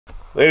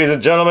Ladies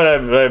and gentlemen,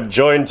 I'm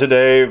joined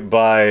today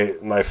by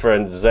my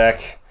friend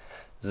Zach.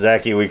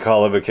 Zachy, we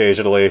call him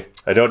occasionally.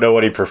 I don't know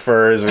what he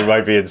prefers. We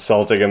might be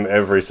insulting him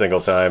every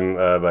single time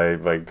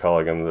by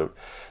calling him the.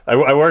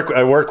 I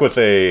work with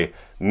a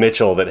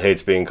Mitchell that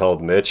hates being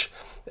called Mitch,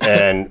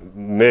 and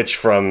Mitch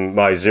from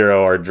My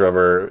Zero, our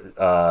drummer,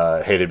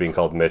 hated being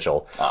called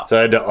Mitchell. Oh. So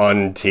I had to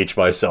unteach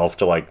myself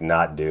to like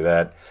not do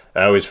that.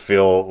 I always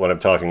feel when I'm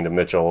talking to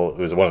Mitchell,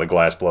 who's one of the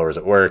glass blowers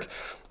at work,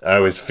 I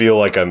always feel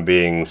like I'm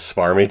being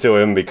smarmy to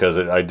him because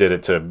I did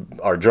it to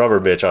our drummer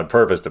Mitch on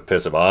purpose to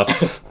piss him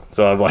off.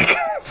 So I'm like,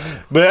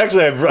 but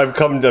actually I've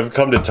come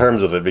to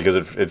terms with it because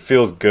it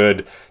feels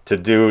good to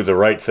do the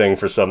right thing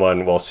for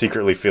someone while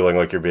secretly feeling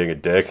like you're being a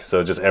dick.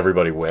 So just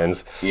everybody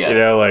wins. Yeah. You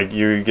know, like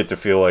you get to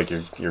feel like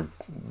you're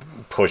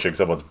pushing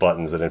someone's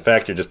buttons, and in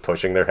fact you're just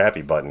pushing their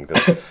happy button.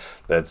 Because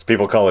that's,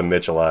 people call him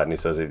Mitch a lot, and he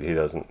says he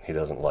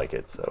doesn't like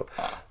it. So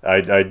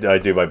I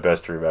do my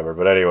best to remember.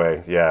 But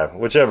anyway, yeah,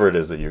 whichever it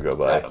is that you go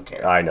by. I don't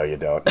care. I know you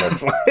don't.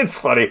 That's it's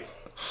funny.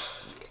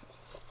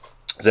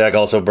 Zach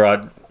also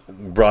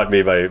brought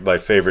me my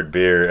favorite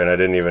beer, and I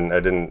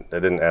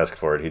didn't ask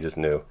for it. He just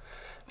knew.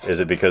 Is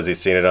it because he's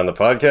seen it on the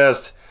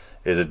podcast?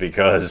 Is it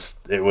because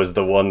it was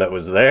the one that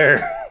was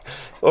there?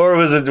 Or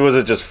was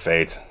it just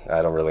fate?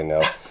 I don't really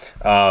know.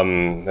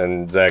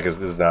 And Zach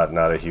is not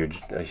a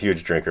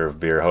huge drinker of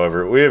beer.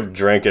 However, we have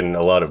drinking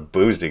a lot of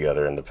booze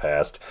together in the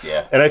past.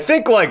 Yeah. And I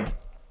think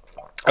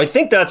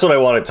that's what I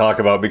want to talk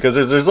about, because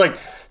there's like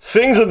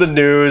things in the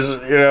news,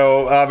 you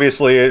know,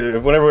 obviously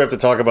whenever we have to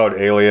talk about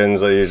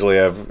aliens, I usually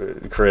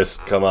have Chris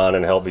come on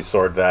and help me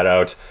sort that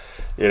out.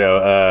 You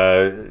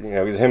know,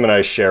 because him and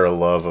I share a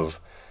love of,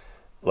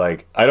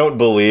 like, I don't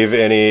believe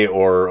any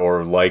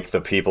or like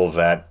the people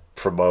that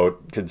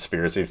promote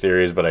conspiracy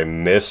theories, but I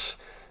miss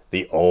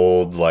the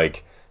old,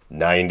 like,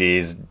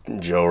 90s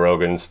Joe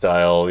Rogan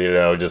style, you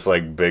know, just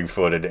like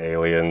big-footed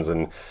aliens,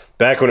 and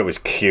back when it was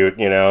cute,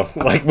 you know,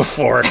 like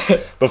before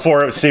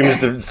it seems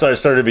to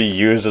start to be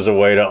used as a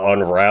way to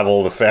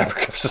unravel the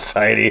fabric of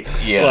society.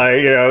 Yeah.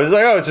 Like, you know, it's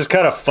like, oh, it's just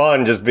kind of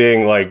fun just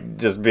being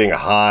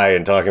high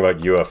and talking about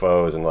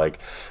UFOs and like,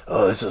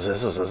 oh, this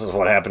is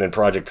what happened in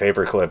Project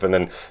Paperclip, and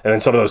then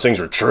some of those things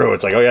were true.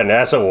 It's like, oh yeah,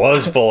 NASA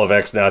was full of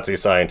ex-Nazi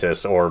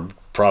scientists, or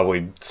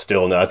probably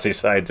still Nazi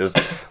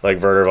scientists like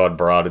Werner von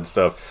Braun and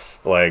stuff.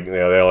 Like, you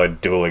know, they all had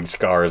dueling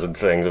scars and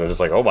things, and it was just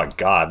like, oh my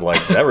god,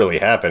 like, that really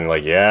happened.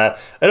 Like, yeah,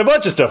 and a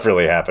bunch of stuff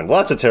really happened.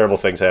 Lots of terrible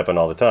things happen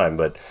all the time,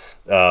 but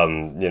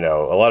you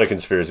know, a lot of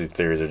conspiracy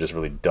theories are just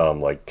really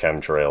dumb, like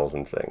chemtrails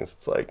and things.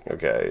 It's like,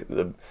 okay,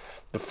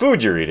 the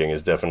food you're eating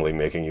is definitely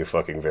making you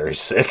fucking very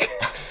sick.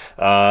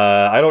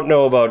 I don't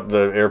know about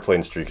the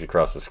airplane streaks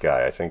across the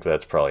sky. I think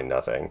that's probably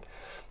nothing.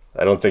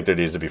 I don't think there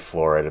needs to be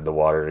fluoride in the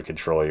water to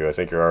control you. I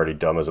think you're already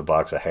dumb as a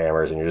box of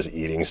hammers, and you're just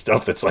eating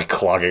stuff that's like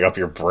clogging up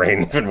your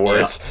brain even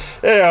worse.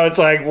 Yeah. You know, it's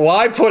like,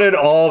 why put in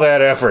all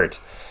that effort?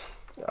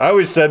 I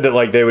always said that,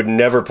 like, they would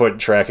never put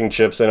tracking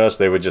chips in us.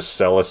 They would just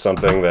sell us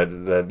something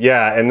that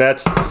yeah, and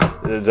that's,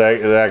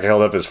 Zach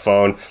held up his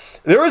phone.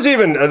 There was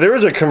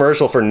a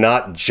commercial for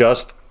not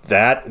just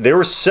that. They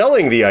were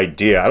selling the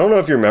idea. I don't know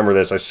if you remember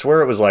this. I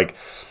swear it was like,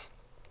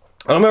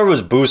 I don't remember if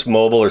it was Boost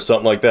Mobile or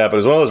something like that, but it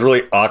was one of those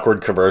really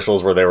awkward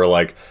commercials where they were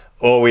like,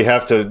 oh,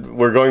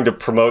 we're going to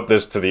promote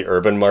this to the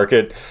urban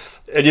market.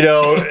 And, you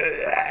know,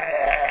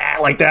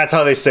 like, that's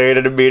how they say it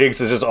in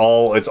meetings. It's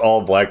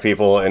all black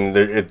people, and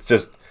it's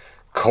just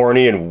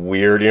corny and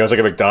weird. You know, it's like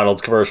a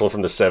McDonald's commercial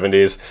from the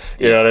 70s.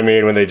 You know what I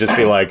mean? When they just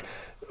be like,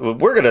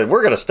 we're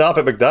gonna stop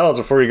at McDonald's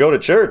before you go to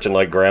church, and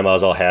like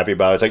grandma's all happy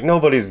about it. It's like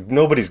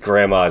nobody's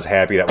grandma is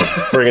happy that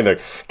we're bringing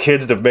the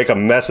kids to make a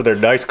mess of their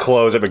nice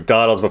clothes at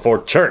McDonald's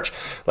before church.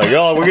 Like,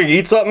 oh, we're gonna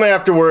eat something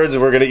afterwards,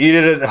 and we're gonna eat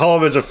it at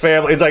home as a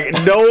family. It's like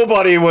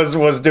nobody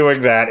was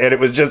doing that, and it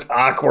was just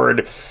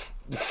awkward,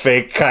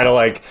 fake kind of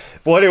like.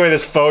 Well, anyway,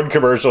 this phone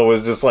commercial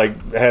was just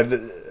like had.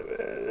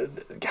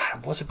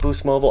 God, was it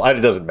Boost Mobile? It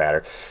doesn't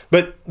matter,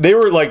 but they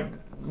were like.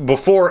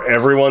 Before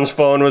everyone's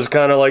phone was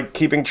kind of like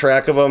keeping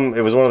track of them, it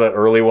was one of the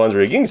early ones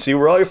where you can see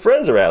where all your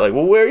friends are at. Like,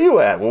 well, where are you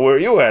at? Well, where are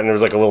you at? And there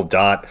was like a little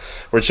dot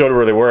where it showed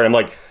where they were. And I'm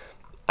like,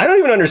 I don't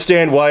even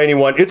understand why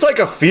anyone. It's like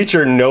a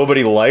feature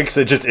nobody likes.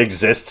 It just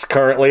exists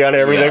currently on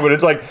everything. Yeah. But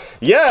it's like,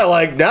 yeah,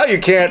 like now you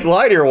can't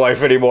lie to your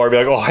wife anymore. Be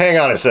like, oh, hang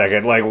on a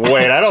second. Like,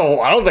 wait, I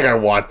don't think I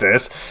want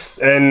this.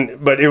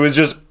 But it was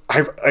just,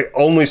 I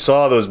only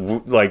saw those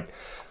like.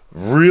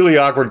 Really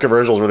awkward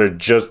commercials where they're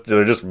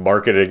just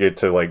marketing it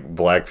to like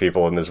black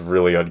people in this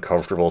really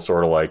uncomfortable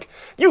sort of like,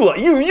 you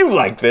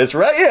like this,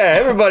 right? Yeah,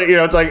 everybody, you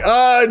know, it's like,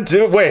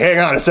 wait, hang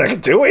on a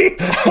second, do we?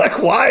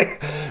 Like,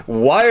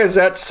 why is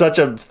that such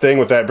a thing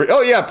with that?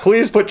 Oh yeah,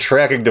 please put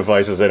tracking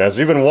devices in us.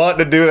 You've been wanting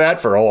to do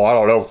that for, I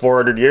don't know,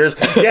 400 years.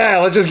 Yeah,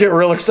 let's just get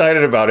real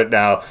excited about it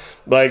now.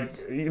 Like,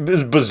 it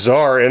was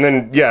bizarre. And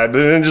then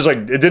just like,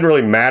 it didn't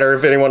really matter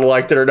if anyone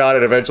liked it or not.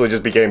 It eventually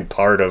just became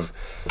part of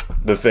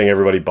the thing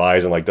everybody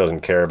buys and like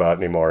doesn't care about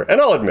anymore.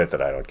 And I'll admit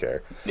that I don't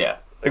care. Yeah.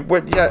 Like,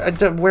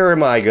 where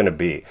am I going to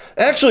be?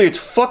 Actually, it's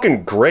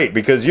fucking great,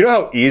 because you know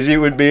how easy it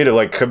would be to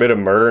like commit a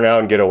murder now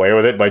and get away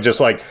with it by just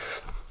like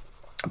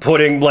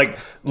putting like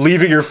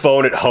leaving your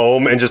phone at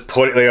home and just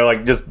put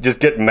like just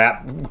get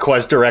map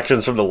quest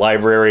directions from the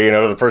library,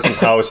 to the person's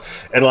house,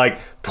 and like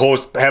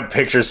have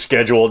pictures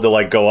scheduled to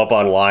like go up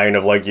online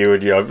of like you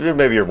and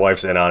maybe your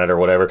wife's in on it or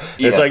whatever.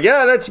 Yeah. It's like,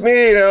 yeah, that's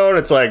me, and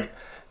it's like,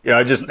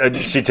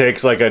 she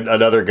takes like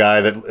another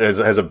guy that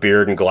has a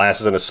beard and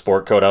glasses and a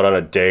sport coat out on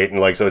a date, and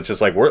like, so it's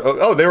just like, they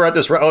were at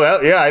this,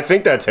 yeah, I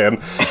think that's him,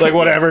 like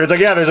whatever. And it's like,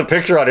 yeah, there's a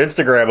picture on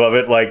Instagram of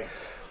it, like.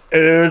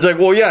 And it's like,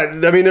 well,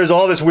 yeah, I mean, there's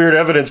all this weird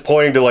evidence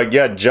pointing to, like,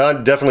 yeah,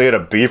 John definitely had a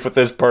beef with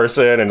this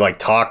person and, like,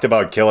 talked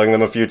about killing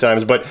them a few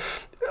times. But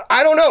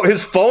I don't know.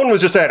 His phone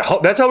was just at home.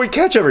 That's how we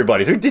catch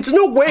everybody. There's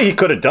no way he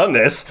could have done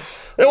this.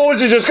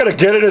 Was he just going to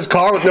get in his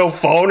car with no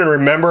phone and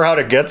remember how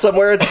to get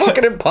somewhere? It's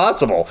fucking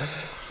impossible.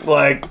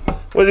 Like,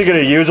 was he going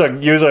to use a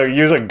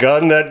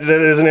gun that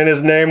isn't in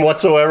his name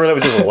whatsoever, that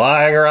was just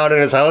lying around in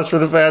his house for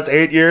the past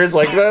 8 years?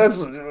 Like, that's...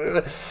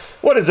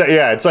 What is that?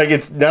 Yeah, it's like,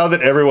 it's now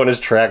that everyone is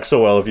tracked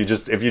so well, if you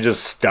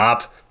just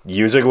stop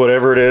using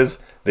whatever it is,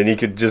 then you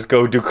could just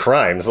go do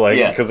crimes,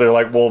 like, because they're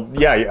like, well,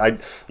 yeah,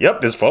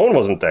 yep, his phone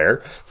wasn't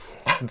there,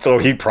 so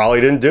he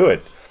probably didn't do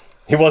it.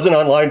 He wasn't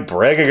online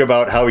bragging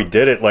about how he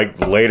did it, like,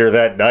 later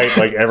that night,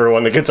 like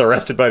everyone that gets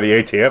arrested by the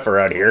ATF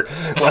around here.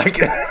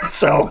 Like,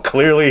 so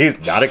clearly he's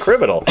not a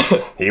criminal.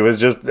 He was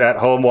just at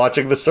home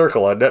watching The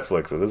Circle on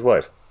Netflix with his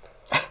wife.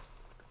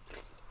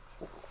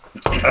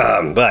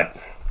 But...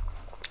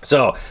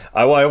 So,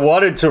 I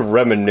wanted to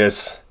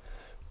reminisce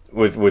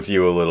with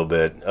you a little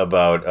bit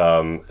about,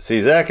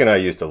 Zach and I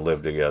used to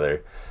live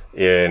together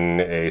in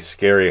a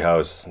scary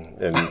house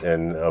in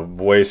a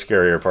way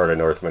scarier part of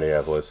North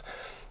Minneapolis.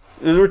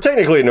 We're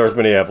technically in North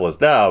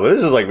Minneapolis now, but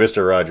this is like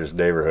Mr. Rogers'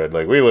 neighborhood.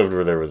 Like, we lived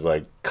where there was,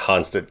 like,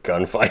 constant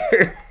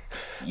gunfire.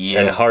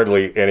 Yeah. And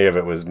hardly any of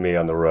it was me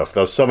on the roof,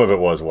 though some of it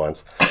was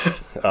once.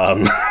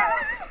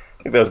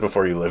 I think that was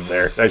before you lived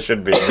there. I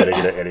shouldn't be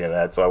admitting to any of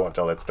that, so I won't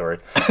tell that story.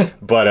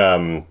 But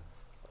I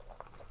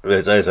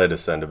just had to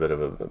send a bit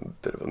of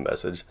a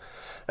message,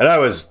 and I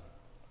was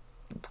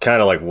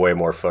kind of like way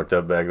more fucked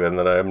up back then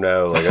than I am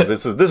now. Like,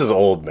 this is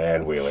old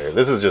man Wheeler.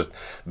 This is just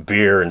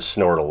beer and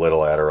snort a little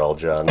Adderall,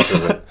 John.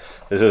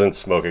 This isn't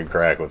smoking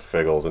crack with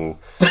Figgles and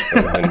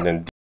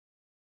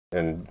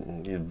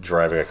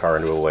driving a car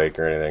into a lake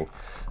or anything.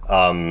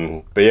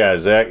 But yeah,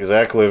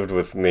 Zach lived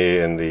with me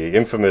in the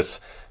infamous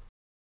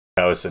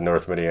house in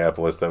North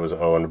Minneapolis that was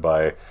owned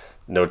by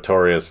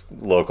notorious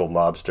local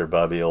mobster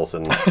Bobby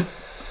Olson,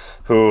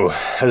 who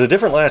has a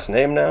different last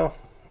name now.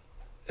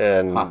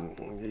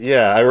 And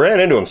yeah, I ran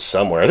into him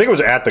somewhere. I think it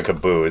was at the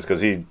Caboose,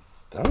 because I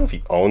don't know if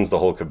he owns the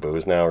whole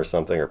Caboose now or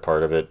something, or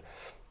part of it.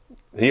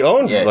 He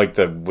owned like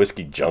the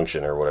Whiskey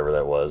Junction or whatever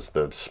that was,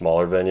 the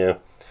smaller venue.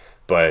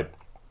 But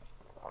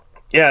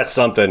yeah,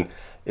 something.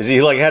 Is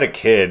he like had a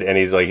kid, and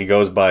he's like, he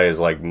goes by his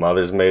like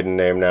mother's maiden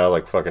name now,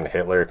 like fucking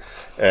Hitler,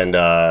 and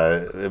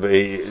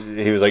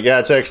he was like, yeah,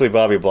 it's actually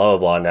Bobby blah blah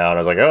blah now, and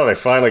I was like, oh, they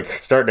finally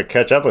starting to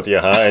catch up with you,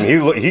 huh? And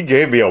he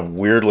gave me a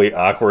weirdly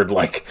awkward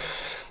like,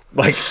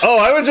 oh,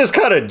 I was just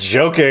kind of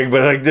joking,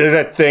 but like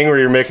that thing where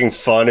you're making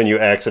fun and you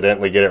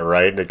accidentally get it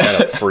right, and it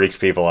kind of freaks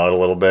people out a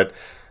little bit.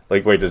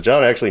 Like, wait, does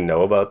John actually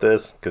know about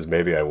this? Because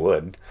maybe I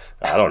would.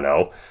 I don't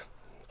know.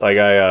 Like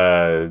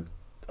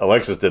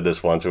Alexis did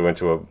this once. We went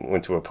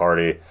to a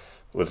party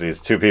with these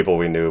two people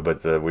we knew,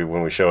 but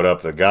when we showed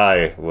up, the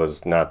guy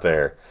was not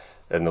there,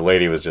 and the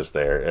lady was just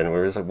there, and we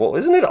were just like, well,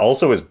 isn't it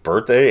also his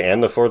birthday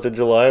and the 4th of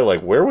July? Like,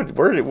 where did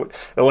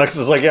Alexis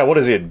was like, yeah, what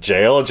is he, in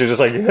jail? And she was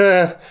just like,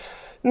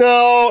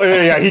 no,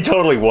 and yeah, he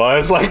totally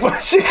was. Like,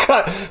 she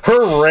got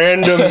her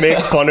random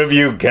make fun of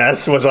you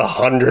guess was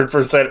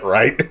 100%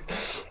 right,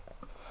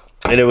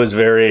 and it was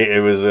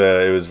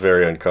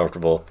very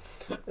uncomfortable.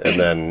 And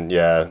then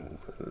yeah.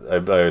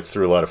 I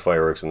threw a lot of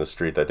fireworks in the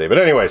street that day. But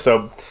anyway,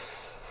 so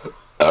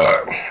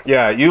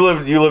yeah, you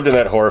lived in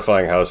that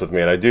horrifying house with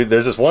me, and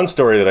there's this one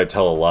story that I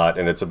tell a lot,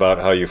 and it's about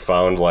how you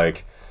found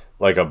like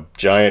a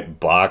giant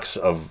box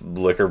of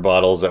liquor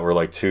bottles that were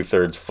like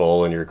 2/3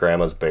 full in your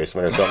grandma's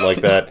basement or something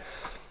like that.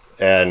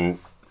 And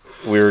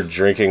we were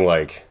drinking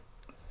like,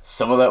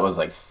 some of that was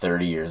like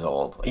 30 years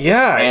old. Like,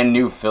 yeah. Brand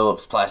new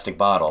Phillips plastic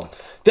bottle.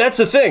 That's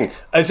the thing.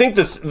 I think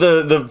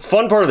the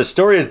fun part of the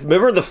story is,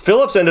 remember, the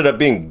Phillips ended up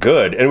being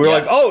good. And we were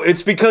like, oh,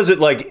 it's because it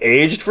like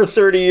aged for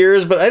 30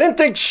 years. But I didn't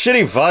think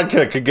shitty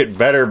vodka could get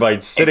better by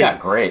sitting. It got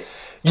great.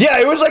 Yeah,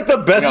 it was like the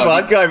best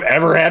vodka I've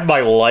ever had in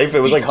my life.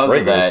 It was like because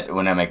of that,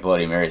 when I make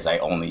Bloody Marys, I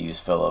only use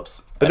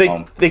Phillips. But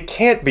they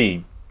can't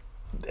be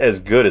as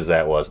good as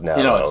that was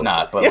now. It's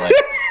not, but like...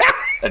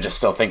 I just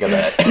still think of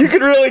that. You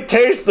could really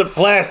taste the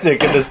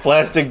plastic in this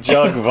plastic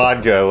jug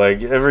vodka.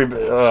 Like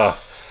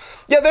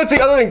yeah, that's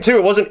the other thing too.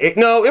 It wasn't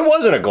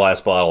a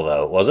glass bottle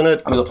though, wasn't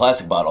it? It was a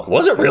plastic bottle.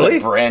 Was it really? It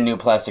was a brand new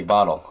plastic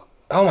bottle.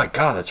 Oh my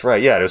god, that's right.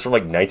 Yeah, it was from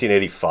like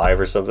 1985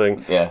 or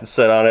something. Yeah. It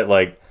said on it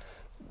like,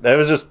 that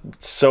was just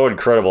so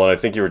incredible. And I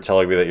think you were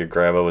telling me that your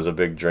grandma was a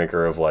big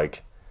drinker of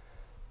like,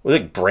 was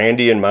it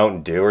Brandy and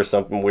Mountain Dew or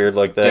something weird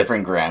like that?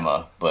 Different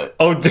grandma, but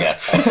oh, yeah.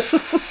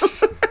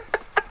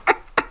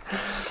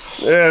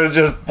 It was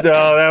just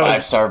no. That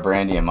was 5-star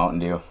Brandy and Mountain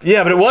Dew.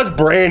 Yeah, but it was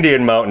Brandy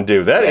and Mountain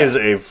Dew. That is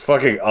a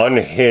fucking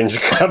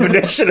unhinged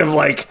combination of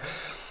like,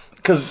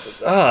 because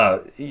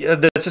yeah,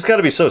 that's just got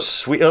to be so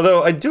sweet.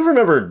 Although I do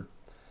remember,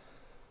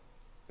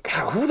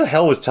 God, who the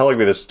hell was telling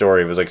me this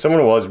story? It was like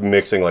someone was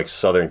mixing like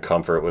Southern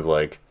Comfort with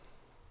like,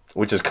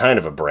 which is kind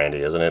of a brandy,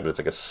 isn't it? But it's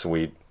like a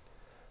sweet.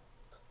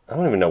 I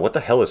don't even know what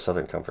the hell is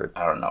Southern Comfort.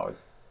 I don't know.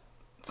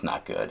 It's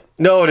not good.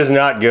 No, it is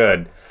not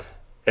good.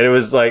 And it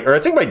was like, or I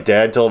think my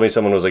dad told me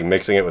someone was like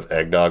mixing it with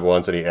eggnog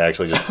once, and he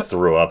actually just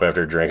threw up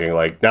after drinking,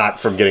 like not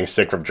from getting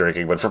sick from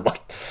drinking, but from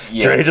like,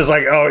 drinking. Just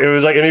like, oh, it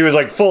was like, and he was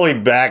like fully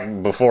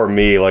back before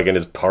me, like in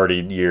his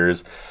party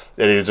years,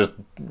 and he was just,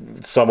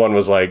 someone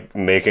was like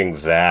making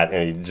that,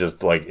 and he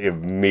just like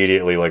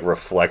immediately like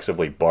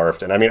reflexively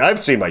barfed. And I mean, I've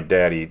seen my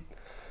dad eat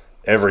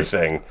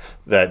everything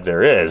that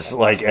there is,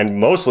 like, and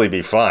mostly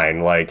be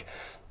fine, like.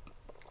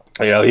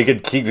 You know, he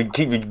could keep. I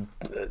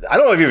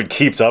don't know if even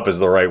keeps up is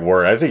the right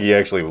word. I think he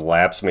actually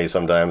laps me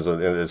sometimes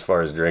as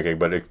far as drinking.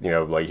 But you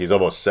know, like he's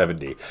almost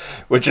 70,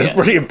 which is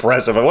pretty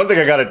impressive. And one thing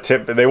I got to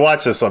tip, and they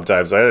watch this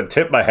sometimes. So I had to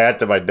tip my hat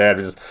to my dad.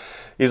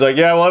 He's like,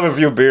 yeah, we'll have a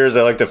few beers.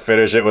 I like to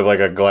finish it with like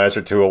a glass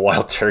or two of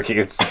wild turkey.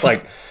 It's just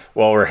like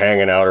while we're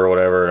hanging out or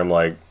whatever. And I'm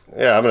like,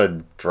 yeah, I'm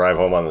gonna drive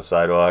home on the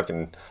sidewalk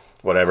and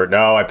whatever.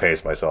 No, I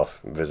pace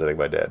myself visiting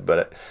my dad,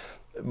 but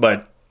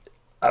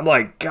I'm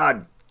like,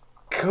 God.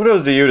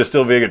 Kudos to you to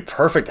still being in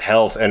perfect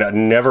health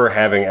and never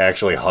having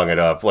actually hung it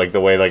up. Like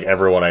the way like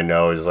everyone I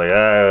know is like,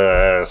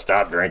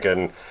 stop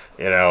drinking,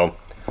 you know.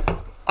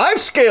 I've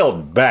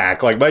scaled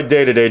back. Like my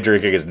day-to-day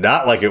drinking is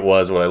not like it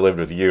was when I lived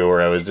with you,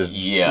 where I was just,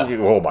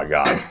 oh my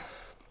God.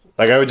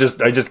 Like I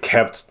just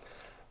kept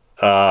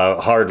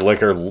hard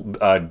liquor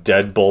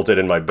dead bolted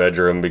in my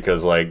bedroom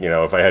because like, you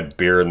know, if I had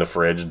beer in the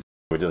fridge,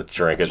 we just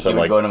drink it. So you I'm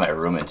would like, go into my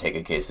room and take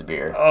a case of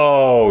beer.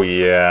 Oh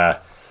yeah.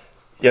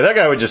 Yeah, that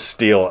guy would just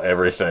steal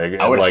everything.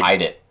 I would like,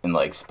 hide it in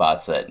like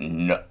spots that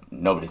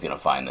nobody's gonna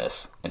find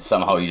this, and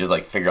somehow you just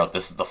like figure out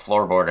this is the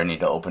floorboard I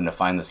need to open to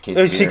find this case.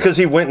 Of beer. See, because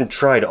he went and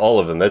tried all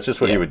of them. That's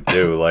just what he would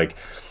do. Like,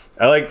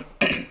 I like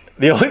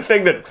the only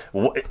thing that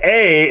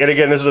and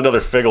again, this is another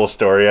Figgle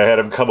story. I had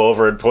him come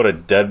over and put a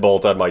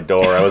deadbolt on my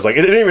door. I was like,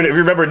 it didn't even. If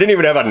you remember, it didn't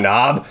even have a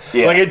knob.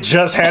 Yeah. Like it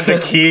just had the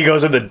key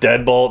goes in the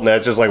deadbolt, and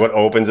that's just like what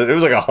opens it. It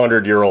was like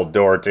 100-year-old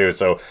door too,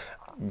 so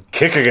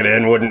kicking it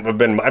in wouldn't have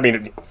been. I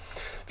mean.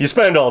 You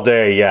spend all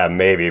day, yeah,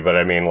 maybe, but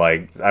I mean,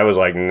 like, that was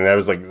like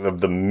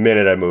the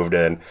minute I moved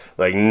in,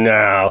 like,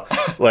 no,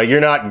 like,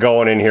 you're not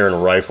going in here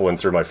and rifling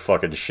through my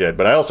fucking shit.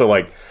 But I also,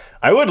 like,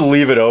 I would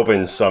leave it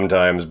open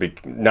sometimes,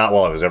 not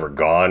while I was ever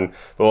gone,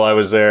 but while I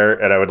was there,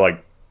 and I would,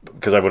 like,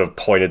 because I would have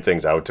pointed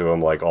things out to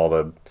him, like, all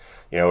the,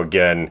 you know,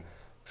 again,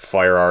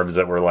 firearms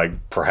that were, like,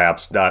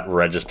 perhaps not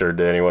registered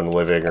to anyone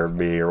living or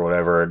me or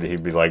whatever, and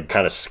he'd be, like,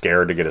 kind of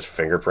scared to get his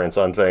fingerprints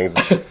on things.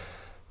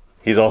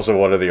 He's also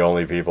one of the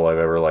only people I've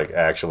ever, like,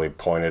 actually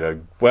pointed a...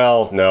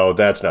 Well, no,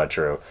 that's not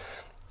true.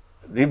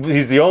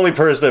 He's the only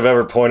person I've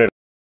ever pointed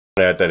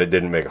at that it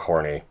didn't make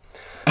horny.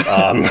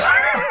 At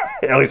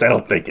least I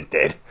don't think it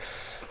did.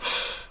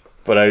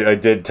 But I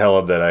did tell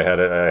him that I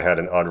had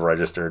an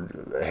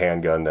unregistered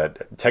handgun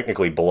that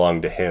technically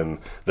belonged to him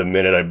the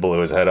minute I blew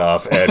his head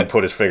off and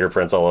put his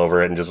fingerprints all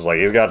over it and just was like,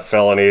 he's got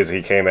felonies.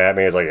 He came at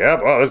me. He's like,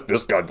 yeah, well,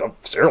 this got the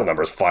serial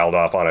number's filed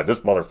off on it.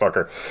 This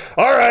motherfucker.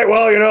 All right,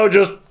 well, you know,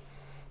 just...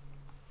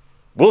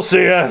 We'll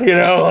see ya, you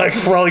know, like,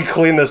 probably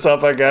clean this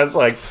up, I guess.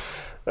 Like,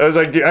 I was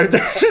like,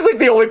 this is like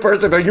the only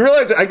person, like, you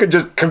realize I could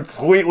just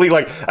completely,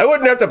 like, I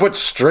wouldn't have to put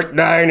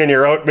strychnine in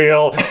your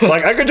oatmeal.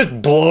 Like, I could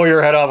just blow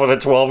your head off with a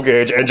 12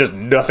 gauge and just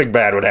nothing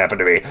bad would happen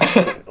to me.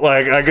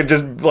 Like, I could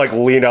just, like,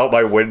 lean out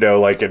my window,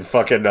 like, in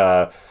fucking,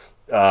 what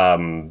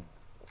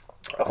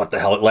the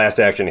hell, Last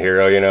Action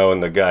Hero, you know,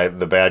 and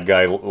the bad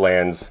guy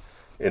lands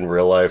in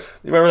real life.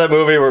 You remember that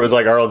movie where it was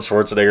like Arnold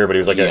Schwarzenegger, but he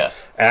was like an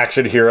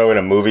action hero in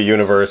a movie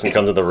universe and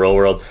comes into the real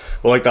world?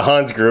 Well, like the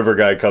Hans Gruber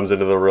guy comes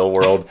into the real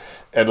world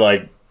and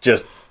like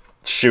just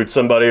shoots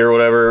somebody or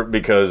whatever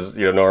because,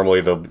 you know,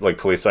 normally the like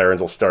police sirens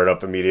will start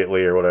up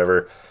immediately or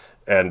whatever.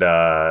 And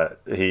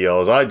he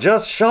yells, I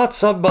just shot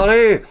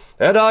somebody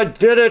and I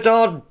did it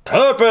on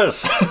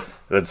purpose. And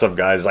then some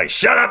guy's like,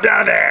 shut up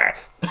down there.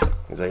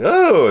 He's like,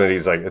 oh, and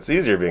he's like, it's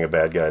easier being a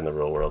bad guy in the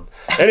real world.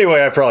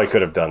 Anyway, I probably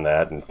could have done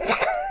that. And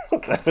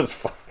that was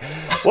fun.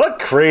 What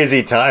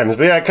crazy times.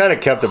 But yeah, I kind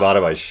of kept him out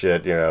of my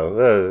shit, you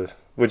know,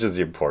 which is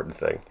the important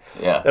thing.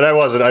 Yeah. And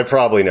I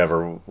probably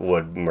never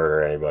would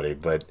murder anybody,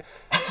 but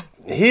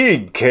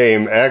he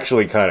came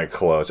actually kind of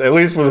close, at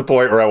least to the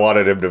point where I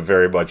wanted him to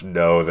very much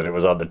know that it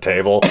was on the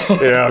table.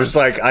 You know, I was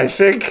like, I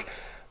think,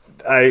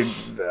 I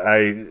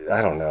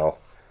don't know.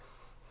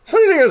 It's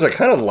funny thing is I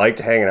kind of liked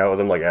hanging out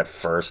with him, like, at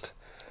first.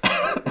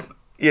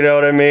 You know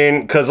what I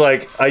mean? Because,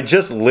 like,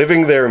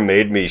 living there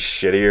made me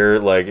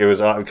shittier. Like, it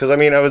was, because, I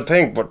mean, I was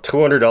paying, what,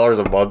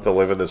 $200 a month to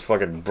live in this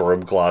fucking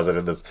broom closet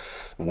in this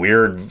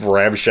weird,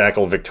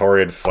 ramshackle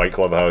Victorian Fight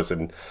Club house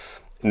in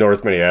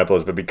North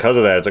Minneapolis. But because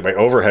of that, it's like my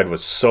overhead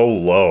was so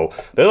low.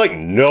 They're like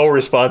no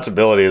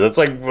responsibilities. That's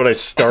like when I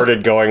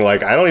started going,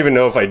 like, I don't even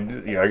know if I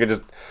could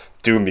just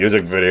do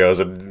music videos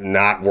and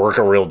not work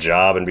a real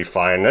job and be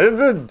fine. I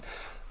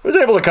was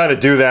able to kind of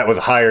do that with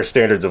higher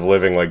standards of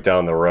living, like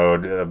down the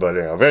road. But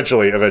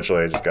eventually,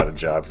 I just got a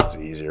job 'cause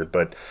it's easier.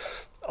 But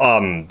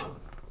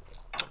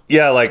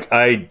yeah, like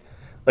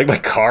my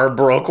car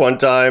broke one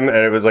time, and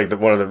it was like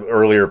one of the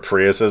earlier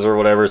Priuses or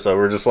whatever. So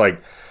we're just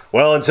like,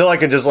 well, until I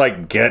could just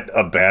like get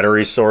a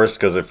battery source,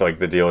 because if like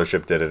the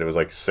dealership did it, it was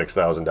like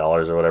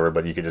 $6,000 or whatever.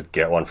 But you could just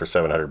get one for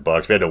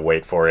 $700. We had to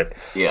wait for it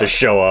to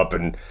show up,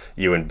 and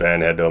you and Ben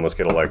had to almost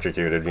get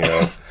electrocuted,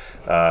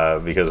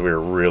 because we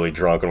were really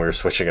drunk when we were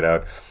switching it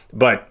out.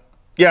 But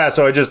yeah,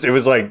 so it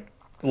was like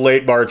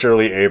late March,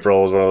 early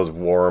April. It was one of those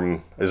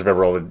warm. I just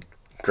remember all the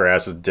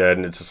grass was dead,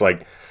 and it's just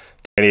like.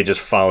 And he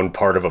just found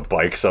part of a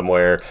bike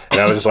somewhere,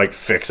 and I was just like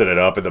fixing it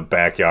up in the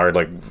backyard,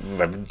 like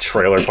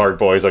trailer park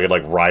boys. So I could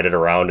like ride it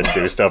around and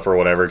do stuff or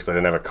whatever because I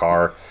didn't have a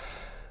car.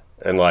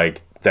 And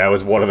like that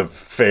was one of the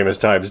famous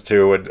times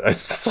too. And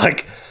it's just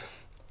like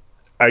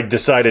I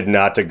decided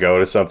not to go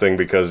to something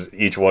because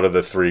each one of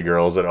the 3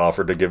 girls that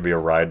offered to give me a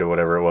ride to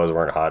whatever it was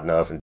weren't hot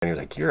enough. And he was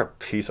like, "You're a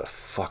piece of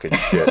fucking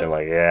shit." And I'm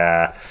like,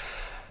 "Yeah."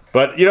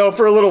 But,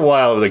 for a little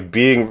while, it was like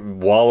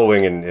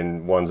wallowing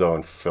in one's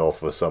own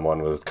filth with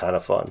someone was kind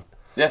of fun.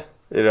 Yeah.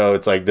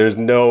 It's like there's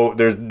no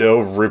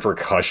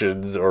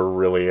repercussions or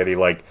really any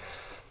like.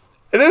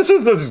 And this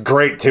was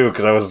great too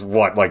because I was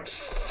like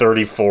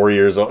 34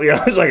 years old.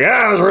 I was like,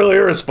 I was really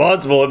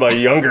irresponsible in my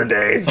younger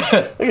days.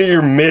 Like in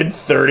your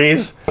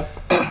mid-30s,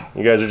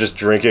 you guys are just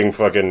drinking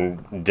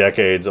fucking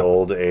decades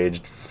old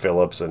aged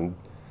Phillips and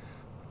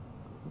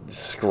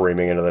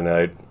screaming into the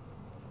night.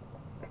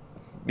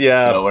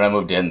 Yeah. When I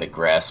moved in, the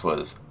grass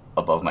was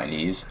above my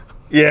knees.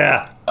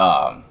 Yeah.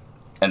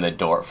 And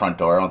the front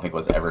door, I don't think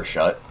was ever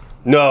shut.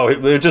 No,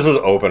 it just was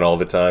open all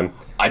the time.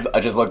 I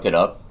just looked it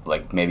up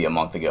like maybe a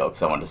month ago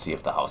because I wanted to see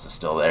if the house is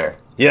still there.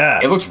 Yeah.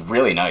 It looks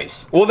really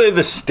nice. Well,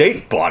 the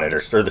state bought it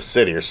or the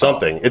city or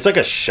something. It's like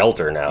a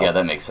shelter now. Yeah,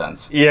 that makes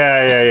sense.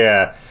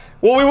 Yeah.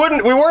 Well,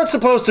 we weren't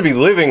supposed to be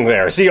living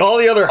there. See, all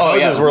the other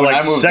houses were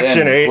like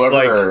Section 8.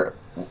 Whoever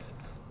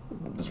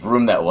whose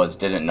room that was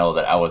didn't know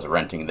that I was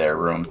renting their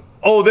room.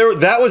 Oh,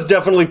 that was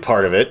definitely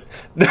part of it.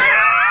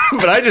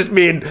 But I just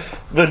mean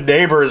the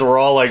neighbors were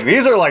all like,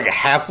 these are like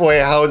halfway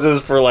houses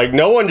for like,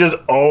 no one just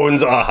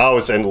owns a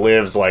house and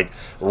lives like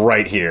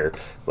right here.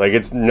 Like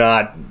it's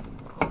not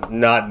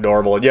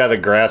normal. Yeah, the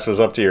grass was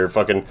up to your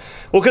fucking,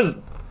 well, because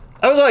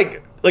I was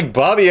like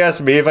Bobby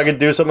asked me if I could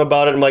do something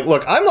about it. I'm like,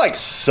 look, I'm like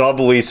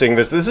subleasing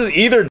this. This is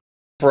either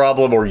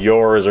problem or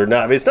yours or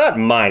not. I mean, it's not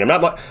mine.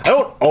 I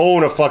don't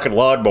own a fucking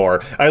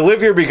lawnmower. I live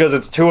here because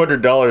it's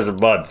 $200 a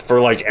month for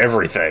like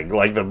everything,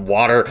 like the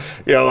water,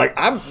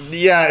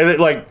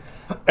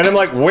 and I'm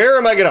like, where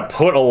am I gonna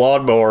put a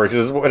lawnmower?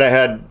 Because when I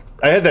had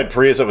that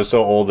Prius that was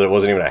so old that it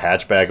wasn't even a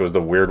hatchback. It was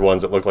the weird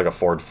ones that looked like a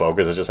Ford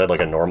Focus. It just had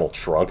like a normal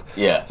trunk.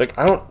 Yeah. It's like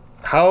I'm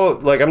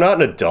not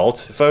an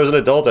adult. If I was an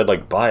adult, I'd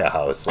like buy a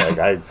house like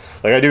I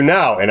do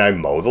now, and I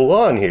mow the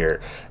lawn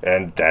here,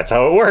 and that's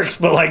how it works.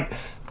 But like,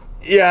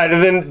 yeah,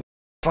 and then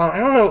I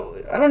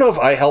don't know if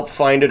I helped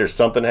find it or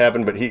something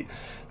happened, but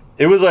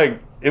it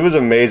was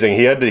amazing.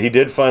 He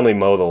did finally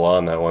mow the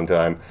lawn that one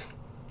time.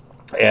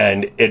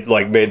 And it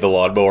like made the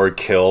lawnmower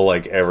kill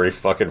like every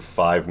fucking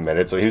 5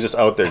 minutes. So he was just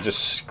out there just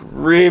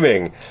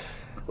screaming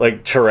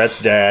like Tourette's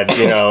dad,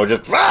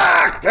 just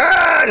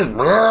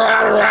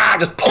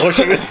just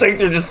pushing this thing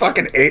through just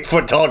fucking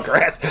 8-foot tall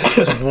grass,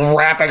 just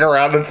wrapping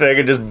around the thing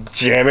and just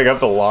jamming up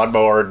the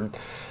lawnmower.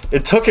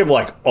 It took him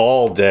like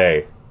all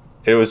day.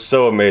 It was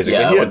so amazing.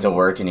 Yeah, I went to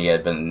work and he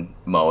had been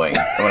mowing.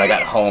 And when I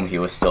got home, he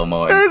was still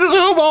mowing. I was just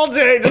home all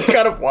day, just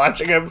kind of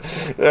watching him.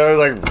 And I was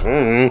like,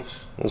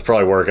 I was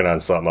probably working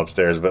on something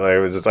upstairs, but it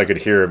was just I could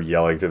hear him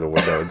yelling through the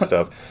window and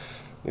stuff.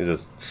 He was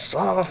just,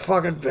 son of a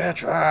fucking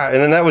bitch. And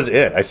then that was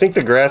it. I think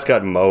the grass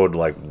got mowed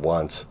like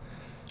once.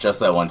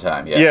 Just that one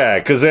time, yeah. Yeah,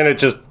 because then it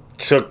just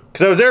took,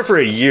 because I was there for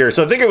a year,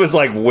 so I think it was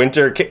like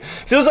winter. So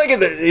it was like,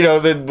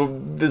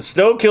 the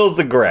snow kills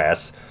the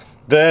grass,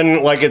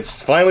 then like it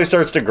finally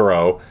starts to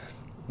grow.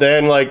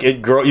 Then, like,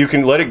 you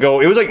can let it go.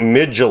 It was, like,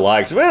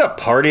 mid-July. Because we had a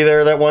party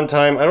there that one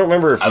time. I don't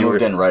remember if I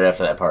moved in right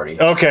after that party.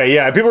 Okay,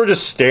 yeah. People were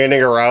just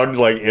standing around,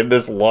 like, in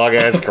this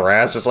long-ass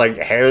grass. Just, like,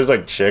 hey, there's,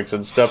 like, chicks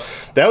and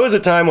stuff. That was a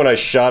time when I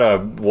shot a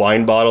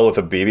wine bottle with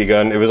a BB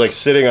gun. It was, like,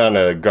 sitting on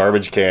a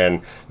garbage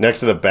can next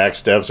to the back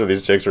steps where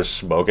these chicks were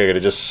smoking. And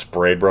it just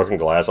sprayed broken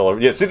glass all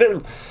over. Yeah, see,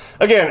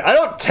 again, I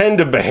don't tend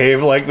to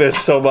behave like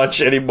this so much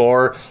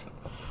anymore.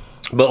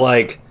 But,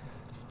 like,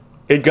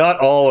 it got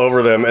all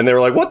over them, and they were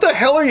like, what the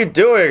hell are you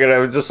doing? And I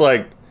was just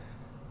like,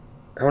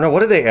 I don't know, what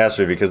did they ask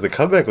me? Because the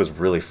comeback was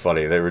really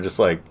funny. They were just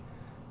like,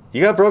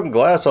 you got broken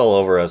glass all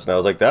over us. And I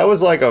was like, that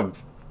was like I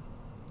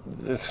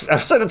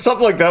said it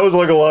something like that was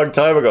like a long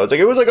time ago. It's like,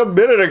 it was like a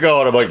minute ago.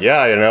 And I'm like,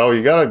 yeah,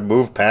 you gotta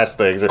move past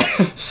things or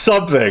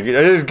something.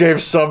 I just gave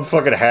some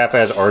fucking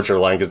half-ass Archer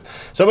line because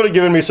somebody had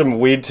given me some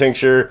weed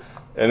tincture.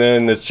 And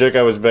then this chick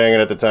I was banging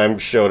at the time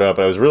showed up,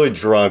 and I was really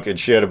drunk, and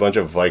she had a bunch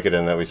of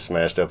Vicodin that we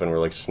smashed up and were,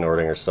 like,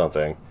 snorting or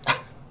something.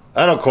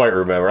 I don't quite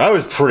remember. I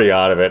was pretty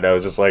out of it, and I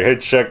was just like, hey,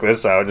 check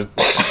this out.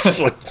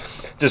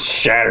 Just just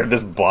shattered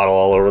this bottle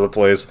all over the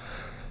place.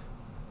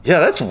 Yeah,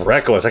 that's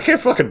reckless. I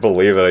can't fucking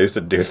believe that I used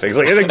to do things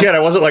like. And again, I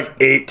wasn't like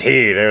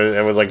 18.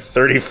 I was like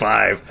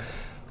 35.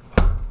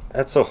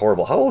 That's so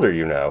horrible. How old are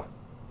you now?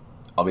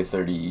 I'll be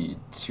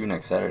 32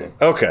 next Saturday.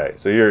 Okay,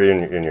 so you're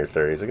in your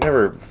 30s. I can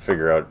never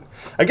figure out.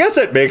 I guess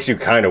that makes you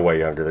kind of way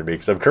younger than me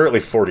because I'm currently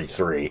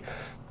 43.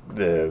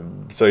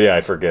 So yeah,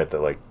 I forget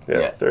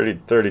that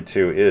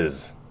 32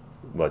 is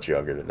much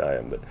younger than I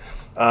am. But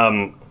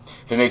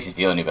if it makes you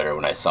feel any better,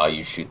 when I saw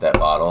you shoot that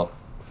bottle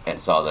and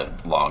saw the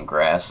long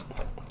grass, it's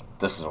like,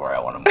 this is where I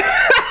want to move.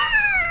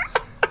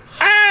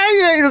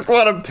 Yeah, you just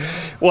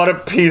want a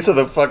piece of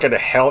the fucking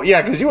hell.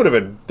 Yeah, because you would have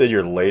been in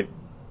your late.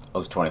 I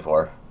was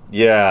 24.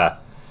 Yeah,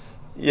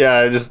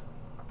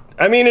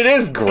 I mean, it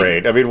is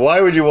great. I mean, why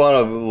would you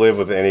want to live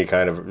with any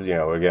kind of,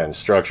 again,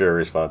 structure or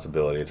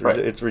responsibility?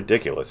 It's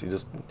ridiculous.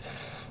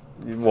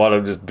 You want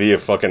to just be a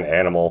fucking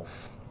animal.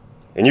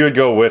 And you would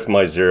go with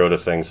my zero to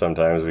things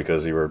sometimes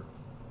because you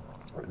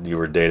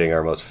were dating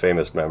our most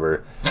famous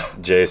member,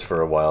 Jace,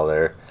 for a while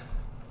there.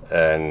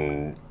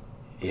 And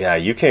yeah,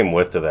 you came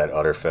with to that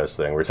Utterfest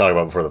thing. We were talking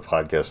about before the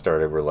podcast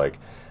started. We're like,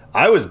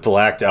 I was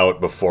blacked out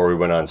before we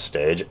went on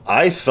stage.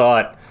 I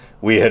thought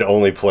we had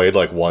only played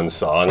like one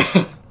song,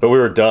 but we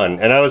were done.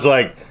 And I was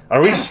like,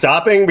 are we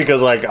stopping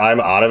because like I'm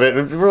out of it?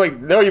 And we're like,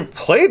 no, you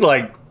played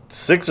like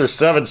 6 or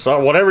 7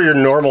 songs, whatever your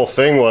normal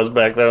thing was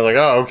back then. I was like,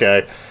 oh,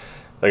 okay.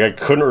 Like I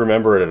couldn't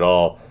remember it at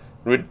all.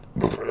 It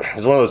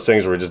was one of those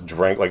things where we just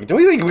drank like, do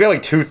we think we got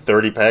like 2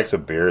 30-packs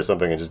of beer or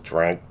something and just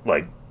drank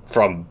like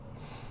from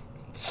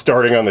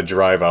starting on the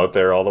drive out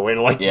there all the way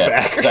to like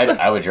back or something?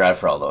 I would drive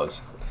for all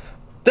those.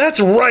 That's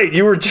right.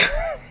 You were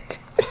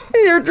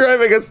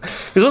driving us.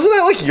 Because wasn't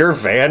that like your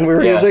van we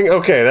were using?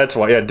 Okay, that's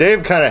why. Yeah,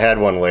 Dave kind of had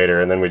one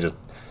later, and then we just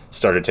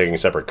started taking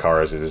separate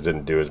cars. It just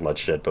didn't do as much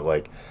shit. But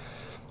like,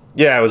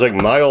 yeah, it was like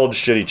my old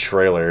shitty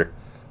trailer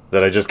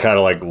that I just kind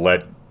of like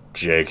let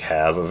Jake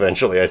have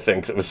eventually, I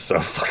think. 'Cause it was so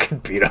fucking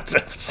beat up.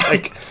 It was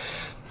like,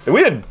 and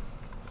we had,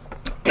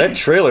 that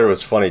trailer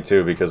was funny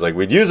too, because like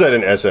we'd use that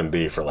in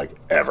SMB for like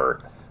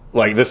ever.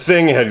 Like the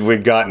thing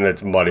we'd gotten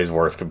its money's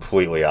worth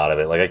completely out of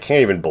it. Like I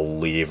can't even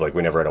believe like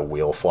we never had a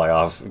wheel fly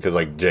off, because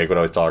like Jake would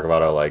always talk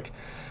about how like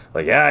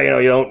yeah,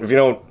 if you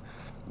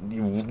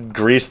don't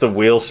grease the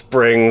wheel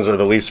springs or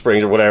the leaf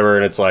springs or whatever,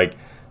 and it's like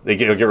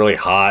it'll get really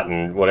hot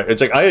and whatever.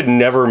 It's like I had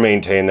never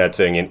maintained that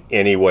thing in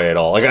any way at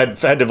all. Like I'd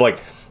had to like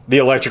the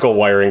electrical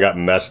wiring got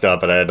messed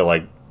up and I had to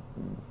like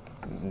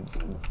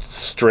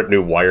strip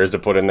new wires to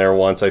put in there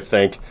once, I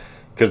think,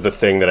 because the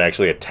thing that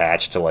actually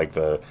attached to like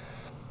the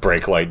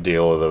brake light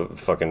deal the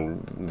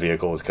fucking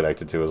vehicle was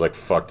connected to was like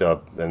fucked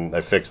up, and I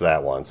fixed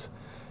that once.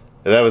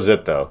 And that was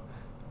it though.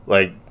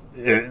 Like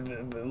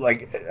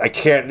I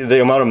can't,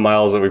 the amount of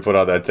miles that we put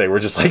on that thing, we're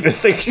just like, the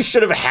thing you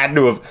should have had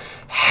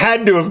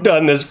to have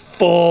done this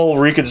full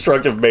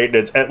reconstructive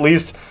maintenance at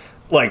least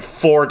like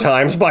 4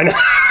 times by now.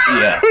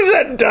 Yeah. Who's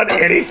hadn't done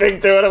anything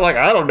to it? I'm like,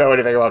 I don't know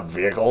anything about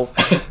vehicles.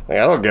 Like,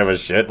 I don't give a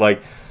shit.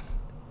 Like,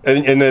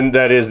 and then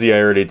that is the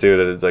irony too,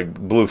 that it's like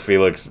Blue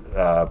Felix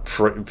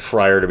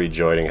prior to me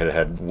joining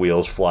had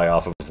wheels fly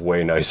off of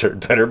way nicer,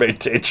 better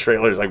maintained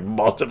trailers like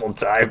multiple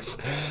times.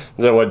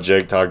 Is that what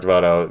Jake talked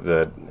about? How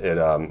that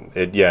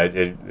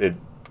it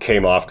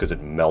came off because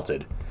it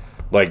melted.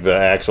 Like the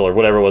axle or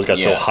whatever it was got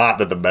so hot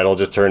that the metal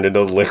just turned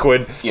into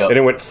liquid, and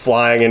it went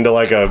flying into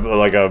like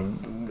a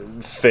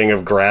thing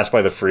of grass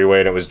by the freeway,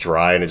 and it was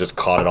dry, and it just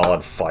caught it all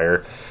on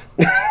fire.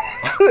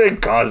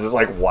 It caused this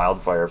like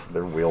wildfire from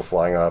their wheel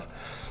flying off.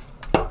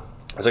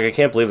 I was like, I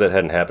can't believe that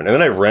hadn't happened. And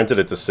then I rented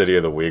it to City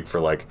of the Week for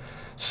like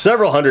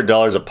several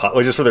 $100s a pop,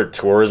 like just for their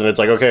tours. And it's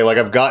like, okay, like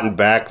I've gotten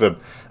back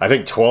I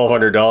think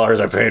 $1,200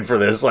 I paid for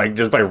this, like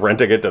just by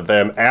renting it to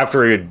them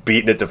after he had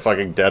beaten it to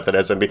fucking death at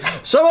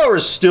SMB. Somehow we're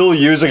still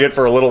using it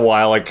for a little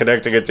while, like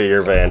connecting it to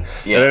your van.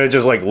 Yeah. And then it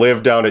just like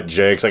lived down at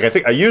Jake's. Like I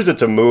think I used it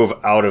to move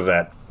out of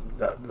that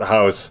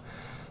house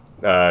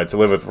to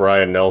live with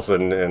Ryan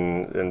Nelson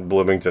in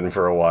Bloomington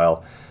for a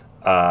while.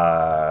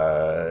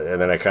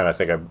 And then I kind of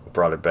think I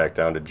brought it back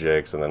down to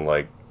Jake's, and then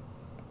like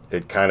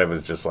it kind of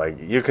was just like,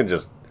 you can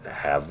just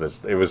have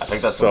this. It was, I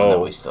think that's the one that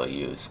we still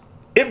use.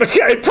 But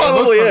yeah, it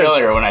probably is.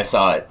 Familiar when I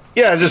saw it.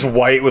 Yeah, it's just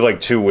white with like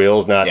 2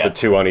 wheels, not the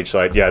 2 on each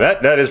side. Yeah,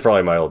 that is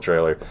probably my old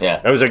trailer.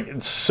 Yeah, it was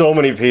like so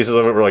many pieces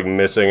of it were like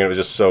missing, and it was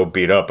just so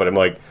beat up. But I'm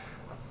like,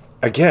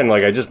 again,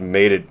 like I just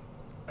made it.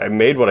 I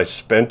made what I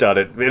spent on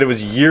it. And it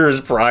was years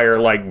prior,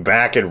 like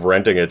back and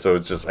renting it. So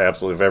it's just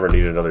absolutely, if I ever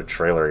need another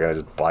trailer again, I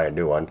just buy a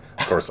new one.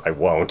 Of course, I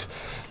won't,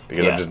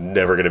 because I'm just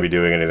never going to be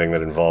doing anything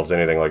that involves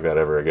anything like that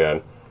ever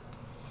again.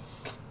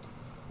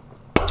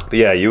 But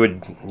yeah, you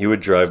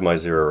would drive my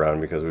Zero around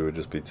because we would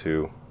just be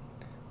too.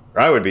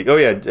 Or I would be. Oh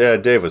yeah,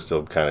 Dave was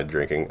still kind of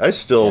drinking. I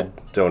still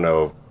don't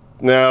know.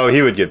 No,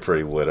 he would get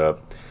pretty lit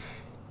up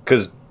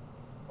because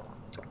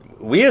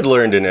we had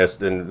learned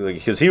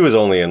because he was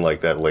only in like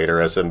that later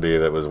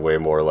SMB that was way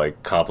more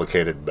like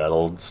complicated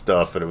metal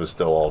stuff, and it was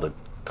still all the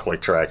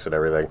click tracks and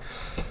everything.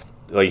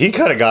 like he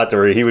kind of got to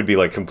where he would be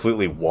like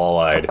completely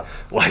wall-eyed,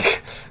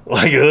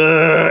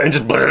 and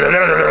just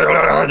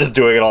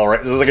doing it all right.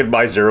 It was like in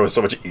My Zero was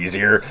so much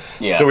easier.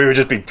 Yeah. So we would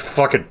just be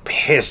fucking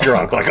piss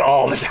drunk like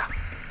all the time.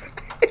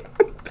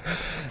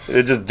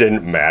 It just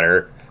didn't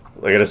matter.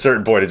 Like at a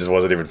certain point, it just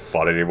wasn't even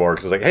fun anymore.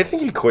 Because like I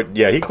think he quit.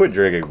 Yeah, he quit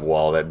drinking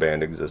while that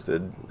band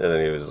existed, and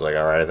then he was like,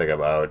 "All right, I think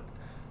I'm out."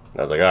 And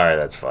I was like, "All right,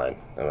 that's fine."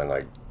 And then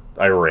like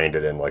I reined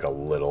it in like a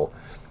little,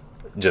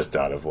 just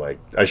out of like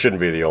I shouldn't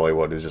be the only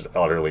one who's just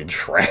utterly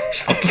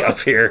trashed like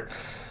up here.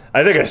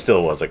 I think I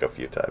still was like a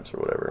few times or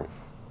whatever.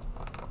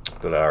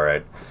 But all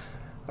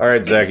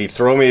right, Zachy,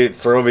 throw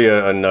me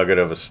a nugget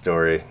of a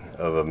story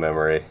of a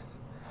memory.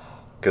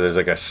 Because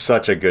there's like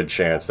such a good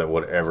chance that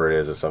whatever it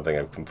is something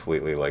I've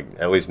completely like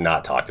at least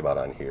not talked about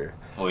on here.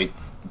 Well, we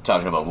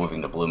talking about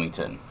moving to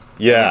Bloomington.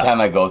 Yeah. Every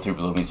time I go through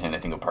Bloomington, I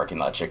think of Parking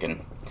Lot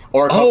Chicken.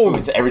 Or Cub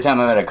Foods. Every time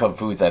I'm at a Cub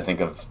Foods, I think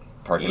of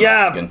Parking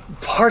Lot Chicken.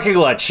 Parking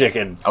Lot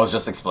Chicken. I was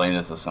just explaining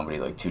this to somebody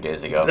like 2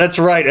 days ago. That's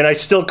right, and I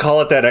still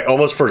call it that. I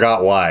almost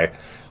forgot why.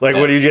 Like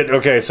when you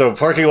get so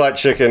Parking Lot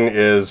Chicken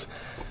is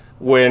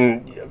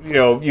when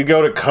you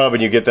go to Cub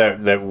and you get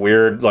that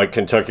weird like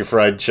Kentucky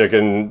Fried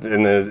Chicken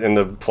in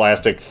the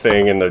plastic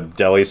thing in the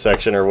deli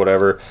section or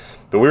whatever,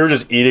 but we were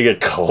just eating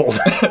it cold.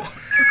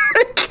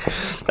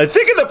 I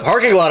think in the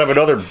parking lot of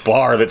another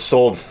bar that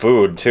sold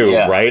food too,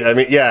 right? I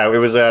mean, yeah, it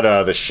was at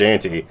the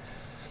Shanty.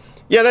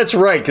 Yeah, that's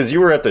right, because you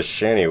were at the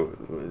Shanty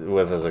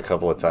with us a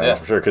couple of times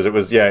for sure. Because it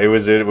was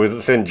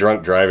within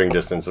drunk driving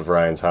distance of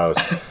Ryan's house.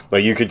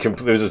 Like you could,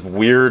 there was this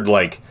weird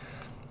like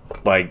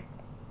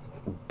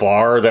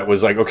bar that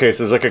was like, okay,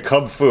 so there's like a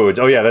Cub Foods.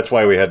 Oh yeah, that's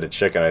why we had the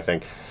chicken. I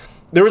think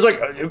there was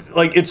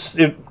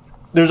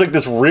there's like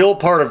this real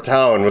part of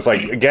town with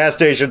like gas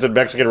stations and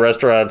Mexican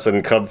restaurants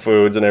and Cub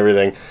Foods and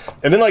everything.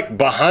 And then like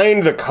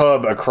behind the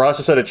Cub, across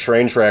a set of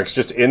train tracks,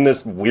 just in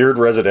this weird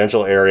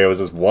residential area, was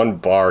this one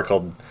bar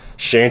called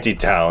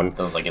Shantytown.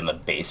 That was like in the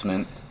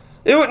basement.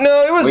 It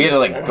was. We had to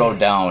like go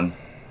down.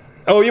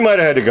 Oh, you might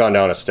have had to gone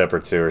down a step or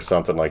two or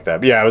something like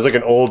that. But yeah, it was like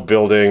an old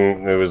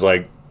building. It was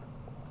like,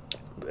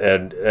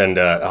 and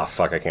oh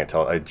fuck, I can't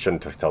tell. I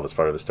shouldn't tell this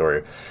part of the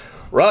story.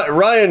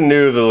 Ryan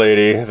knew the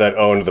lady that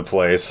owned the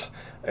place.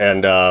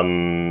 And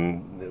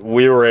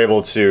we were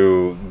able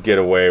to get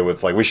away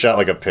with, like, we shot,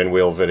 like, a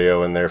pinwheel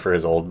video in there for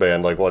his old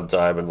band, like, one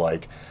time, and,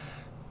 like,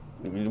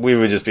 we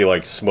would just be,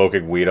 like,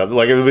 smoking weed.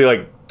 Like, it would be,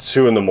 like,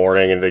 2 in the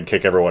morning, and they'd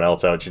kick everyone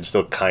else out. She'd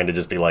still kind of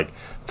just be, like,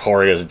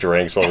 pouring us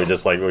drinks while we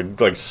just, like,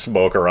 would, like,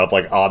 smoke her up,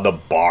 like, on the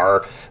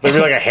bar. There'd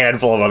be, like, a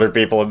handful of other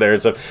people in there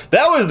and stuff.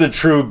 That was the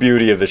true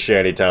beauty of the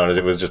Shantytown, is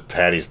it was just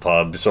Patty's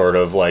Pub, sort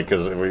of, like,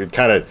 because we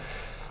kind of,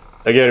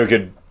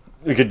 again,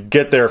 we could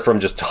get there from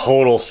just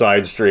total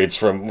side streets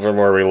from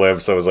where we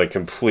live, so it was like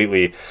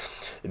completely.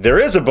 There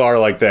is a bar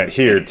like that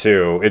here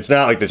too. It's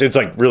not like this. It's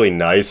like really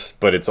nice,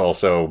 but it's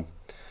also,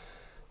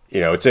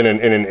 it's in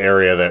an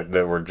area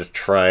that we're just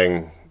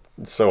trying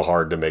so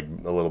hard to make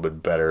a little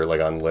bit better,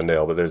 like on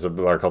Lindale. But there's a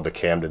bar called the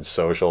Camden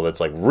Social that's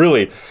like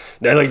really,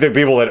 like the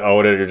people that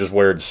own it are just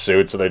wearing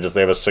suits and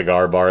they have a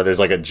cigar bar. There's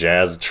like a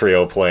jazz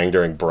trio playing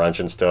during brunch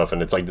and stuff,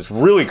 and it's like this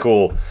really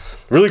cool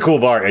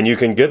bar, and you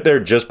can get there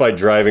just by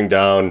driving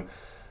down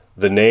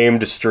the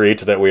named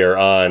street that we are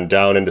on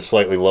down into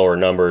slightly lower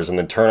numbers and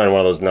then turn on one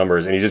of those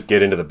numbers and you just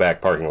get into the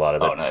back parking lot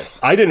of it. Oh, nice.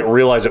 I didn't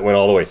realize it went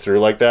all the way through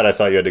like that. I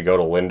thought you had to go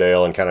to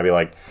Lindale and kind of be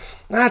like,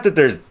 not that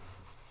there's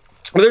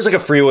like a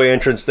freeway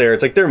entrance there.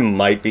 It's like there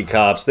might be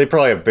cops. They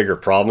probably have bigger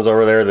problems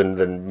over there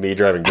than me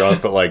driving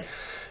drunk,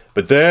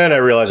 but then I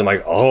realized, I'm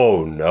like,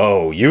 oh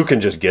no, you can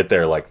just get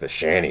there like the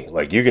Shanty.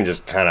 Like you can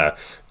just kind of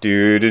so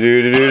you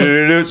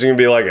can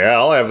be like, yeah,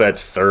 I'll have that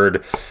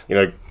third,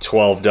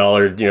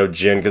 $12,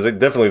 gin, because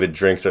definitely the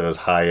drinks are those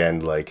high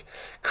end like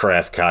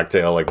craft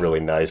cocktail, like really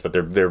nice, but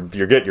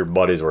you're getting your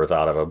money's worth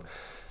out of them.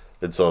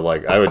 And so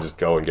like I would just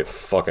go and get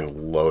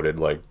fucking loaded.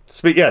 Like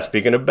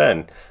speaking of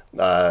Ben,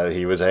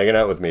 he was hanging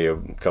out with me a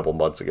couple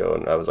months ago,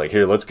 and I was like,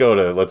 here, let's go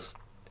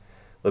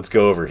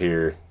over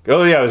here.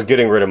 Oh yeah, I was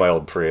getting rid of my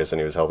old Prius, and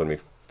he was helping me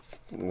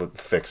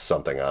fix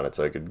something on it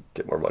so I could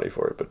get more money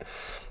for it. But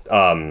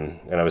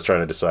and I was trying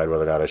to decide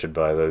whether or not I should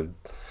buy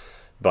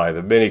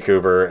the Mini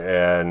Cooper,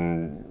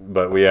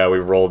 but we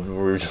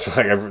were just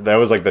like, that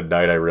was like the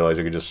night I realized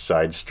we could just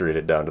side street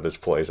it down to this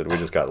place, and we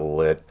just got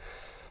lit.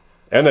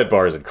 And that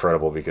bar is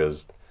incredible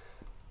because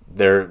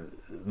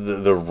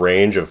the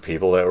range of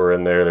people that were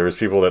in there. Was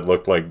people that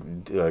looked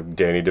like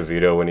Danny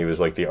DeVito when he was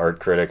like the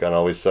art critic on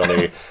Always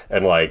Sunny,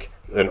 and like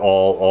an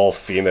all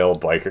female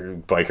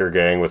biker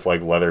gang with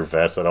like leather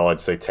vests and all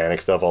that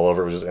satanic stuff all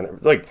over. It was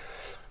just like,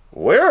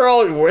 where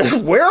all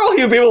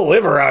you people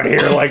live around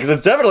here? Like,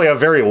 it's definitely a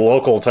very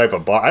local type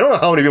of bar. I don't know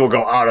how many people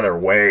go out of their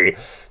way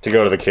to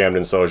go to the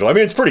Camden Social. I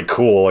mean, it's pretty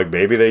cool. Like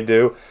maybe they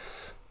do,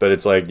 but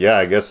it's like, yeah,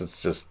 I guess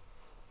it's just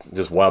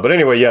wild. But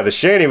anyway, yeah, the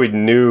Shanty, we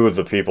knew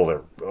the people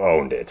that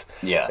owned it.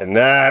 Yeah. And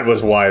that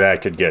was why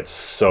that could get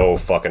so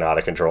fucking out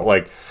of control.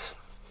 Like,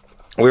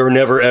 we were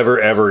never, ever,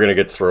 ever going to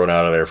get thrown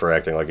out of there for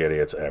acting like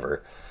idiots,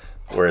 ever.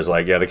 Whereas,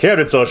 like, yeah, the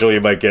Camden Social, you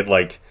might get,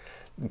 like,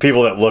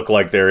 people that look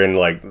like they're in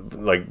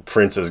like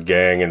Prince's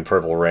gang in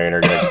Purple Rain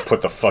are gonna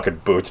put the fucking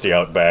boots to you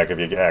out back if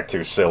you act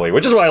too silly,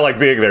 which is why I like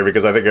being there,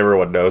 because I think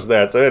everyone knows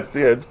that, so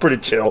it's pretty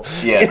chill.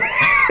 Yeah.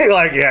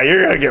 Like, yeah,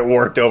 you're gonna get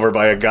worked over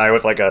by a guy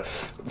with like a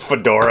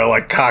fedora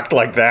like cocked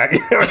like that.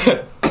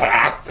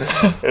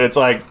 And it's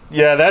like,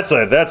 yeah, that's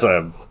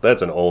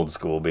an old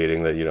school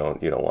beating that you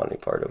don't want any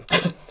part of.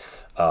 But,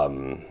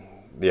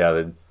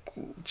 yeah,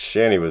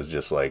 Shanny was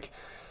just like,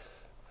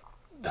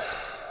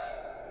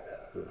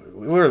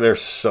 we were there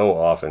so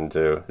often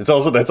too. That's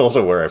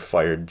also where I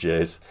fired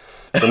Jace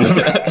from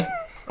the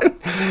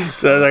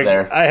so I was like,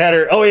 there. I had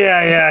her. Oh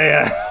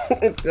yeah.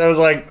 I was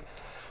like,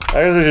 I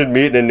guess we should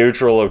meet in a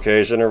neutral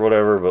location or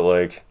whatever. But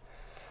like,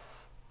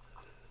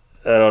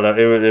 I don't know.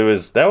 It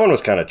was that one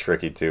was kind of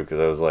tricky too, because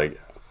I was like,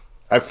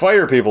 I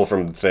fire people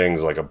from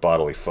things like a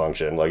bodily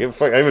function. Like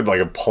I even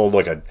like pulled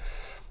like a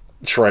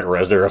Trent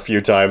Reznor a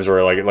few times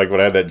where like when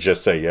I had that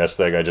just say yes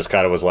thing, I just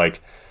kind of was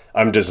like,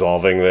 I'm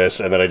dissolving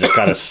this, and then I just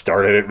kind of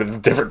started it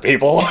with different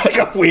people like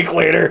a week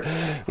later.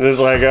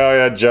 It's like, oh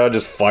yeah, John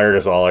just fired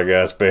us all, I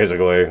guess,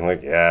 basically. I'm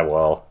like, yeah,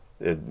 well,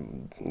 it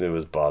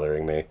was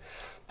bothering me.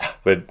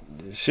 But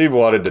she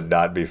wanted to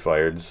not be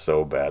fired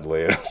so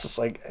badly, and I was just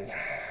like,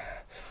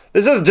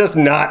 this is just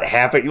not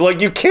happening. Like,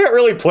 you can't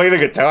really play the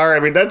guitar. I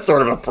mean, that's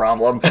sort of a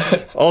problem.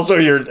 Also,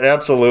 you're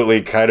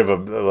absolutely kind of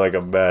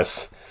a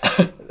mess.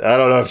 I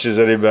don't know if she's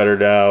any better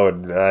now,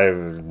 and I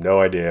have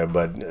no idea,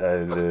 but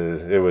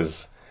it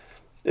was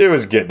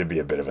getting to be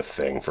a bit of a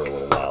thing for a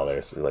little while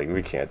there. So we're like,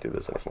 we can't do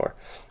this anymore.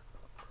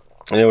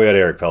 And then we had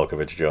Eric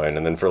Pelkovich join,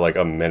 and then for like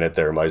a minute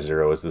there, my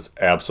Zero was this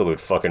absolute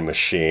fucking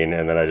machine,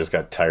 and then I just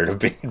got tired of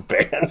being in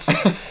bands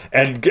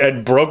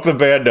and broke the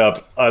band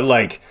up.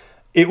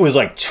 It was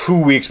like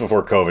 2 weeks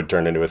before COVID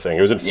turned into a thing.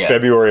 It was in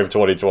February of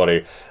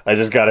 2020. I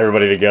just got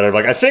everybody together. I'm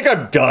like, I think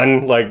I'm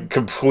done, like,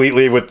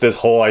 completely with this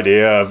whole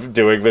idea of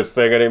doing this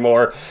thing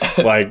anymore.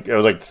 Like, I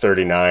was like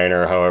 39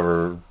 or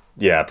however.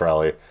 Yeah,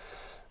 probably.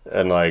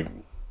 And like,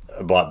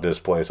 I bought this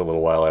place a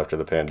little while after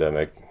the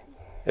pandemic.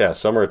 Yeah,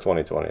 summer of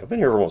 2020. I've been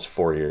here for almost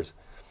 4 years.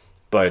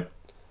 But,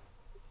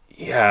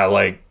 yeah,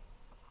 like,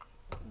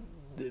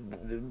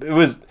 it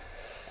was...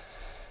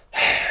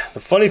 The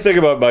funny thing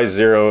about my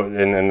Zero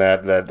and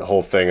that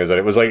whole thing is that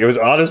it was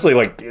honestly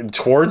like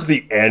towards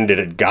the end it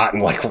had gotten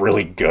like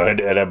really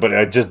good, but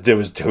it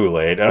was too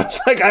late. I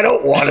was like, I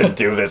don't want to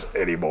do this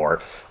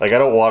anymore. Like, I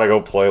don't want to go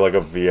play like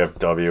a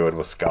VFW in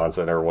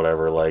Wisconsin or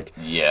whatever. Like,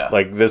 yeah,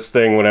 like this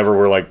thing, whenever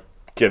we're like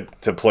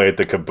get to play at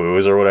the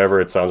Caboose or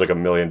whatever, it sounds like $1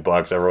 million.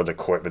 Everyone's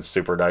equipment's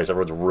super nice.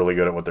 Everyone's really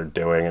good at what they're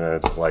doing, and then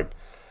it's like,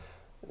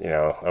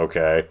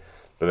 okay.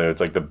 But then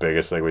it's like the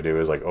biggest thing we do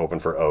is like open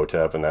for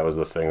OTEP, and that was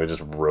the thing that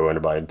just ruined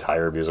my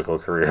entire musical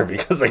career,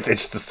 because like they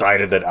just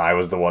decided that I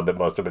was the one that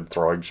must have been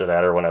throwing shit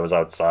at her when I was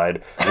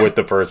outside with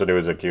the person who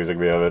was accusing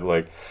me of it,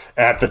 like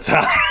at the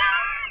time,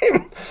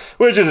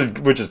 which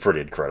is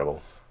pretty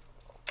incredible.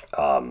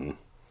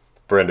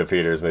 Brenda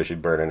Peters, may she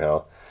burn in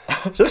hell.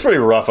 She looks pretty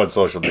rough on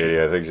social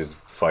media. I think she's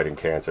fighting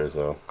cancer,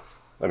 so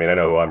I mean, I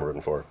know who I'm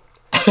rooting for.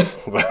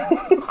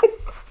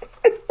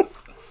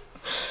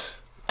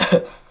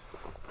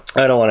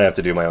 I don't want to have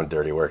to do my own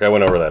dirty work. I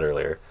went over that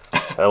earlier.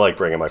 I like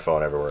bringing my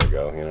phone everywhere I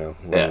go,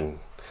 Yeah.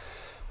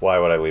 Why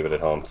would I leave it at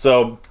home?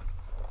 So,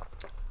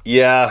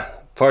 yeah,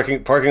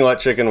 parking lot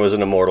chicken was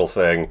an immortal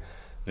thing.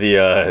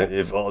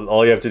 If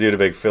all you have to do to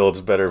make Phillips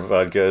better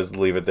vodka is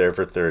leave it there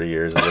for 30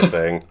 years is a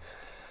thing.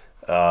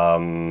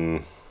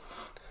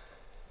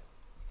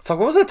 Fuck,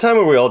 what was that time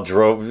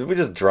where we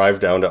just drive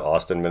down to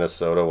Austin,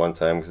 Minnesota one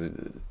time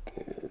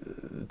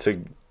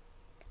to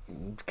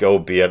go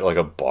be at like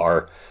a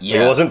bar.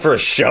 Yeah. It wasn't for a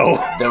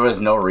show. There was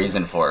no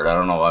reason for it. I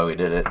don't know why we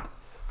did it.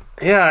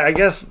 Yeah, I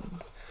guess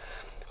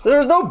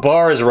there's no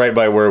bars right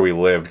by where we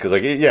lived, because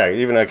like, yeah,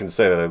 even I can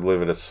say that I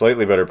live in a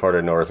slightly better part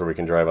of North where we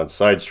can drive on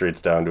side streets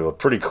down to a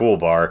pretty cool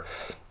bar.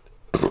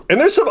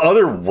 And there's some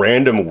other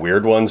random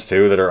weird ones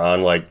too that are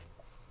on like,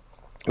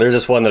 there's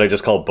this one that I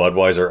just call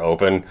Budweiser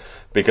Open,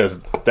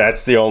 because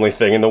that's the only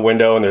thing in the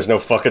window, and there's no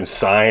fucking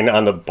sign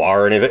on the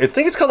bar or anything. I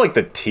think it's called like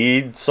the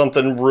Tea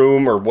something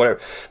room or whatever.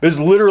 It's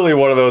literally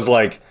one of those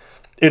like,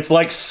 it's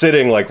like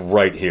sitting like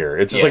right here.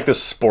 It's just like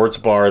this sports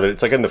bar that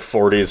it's like in the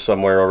 40s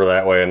somewhere over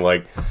that way, and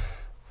like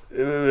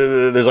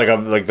there's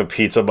like the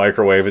pizza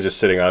microwave is just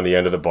sitting on the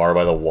end of the bar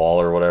by the wall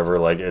or whatever.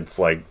 Like, it's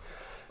like,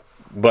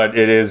 but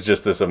it is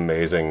just this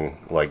amazing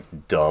like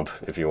dump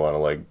if you want to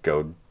like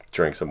go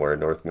drink somewhere in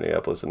North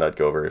Minneapolis and not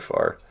go very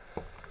far.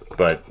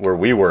 But where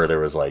we were, there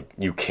was like,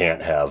 you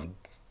can't have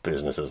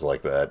businesses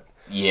like that.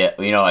 Yeah,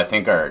 I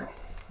think the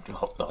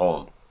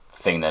whole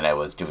thing that I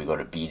was, do we go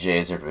to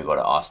BJ's or do we go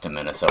to Austin,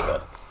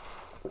 Minnesota?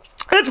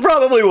 That's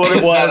probably what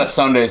it was. It's not a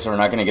Sunday, so we're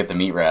not going to get the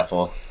meat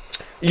raffle.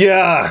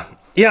 Yeah,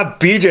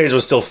 BJ's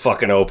was still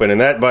fucking open.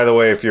 And that, by the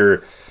way, if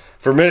you're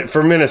for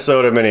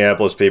Minnesota,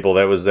 Minneapolis people,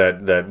 that was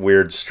that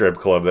weird strip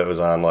club that was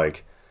on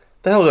like,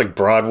 that was like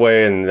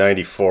Broadway in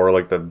 94,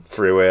 like the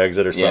freeway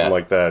exit or something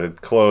like that.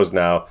 It closed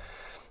now.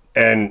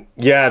 And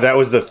yeah, that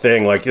was the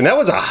thing. Like, and that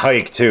was a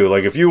hike too.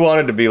 Like, if you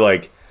wanted to be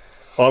like,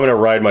 oh, I'm going to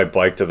ride my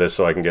bike to this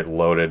so I can get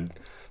loaded,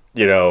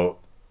 you know,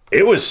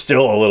 it was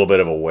still a little bit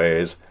of a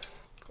ways.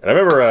 And I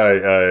remember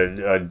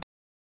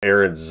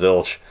Aaron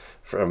Zilch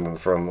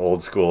from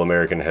old school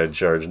American Head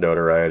Charge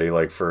notoriety,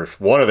 like for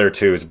one of their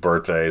two's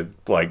birthdays,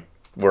 like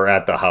we're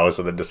at the house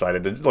and then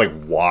decided to like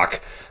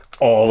walk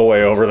all the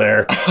way over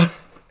there.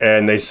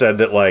 And they said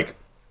that like,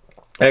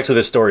 actually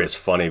this story is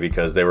funny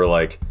because they were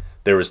like,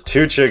 there was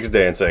two chicks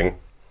dancing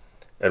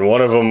and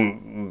one of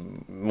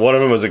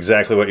them was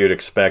exactly what you'd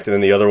expect. And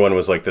then the other one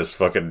was like this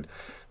fucking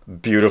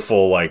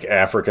beautiful like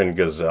African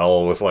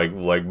gazelle with like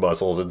leg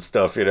muscles and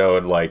stuff, you know,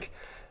 and like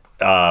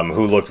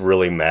who looked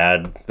really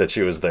mad that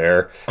she was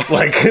there.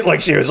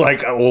 Like she was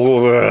like,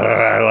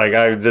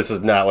 this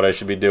is not what I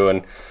should be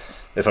doing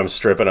if I'm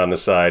stripping on the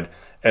side.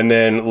 And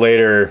then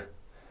later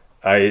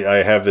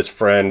I have this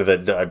friend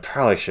that I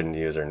probably shouldn't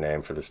use her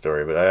name for the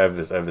story, but I have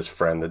this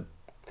friend that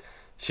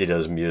she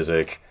does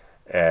music,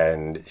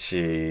 and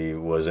she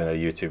was in a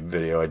YouTube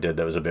video I did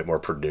that was a bit more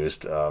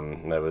produced.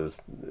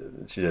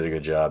 She did a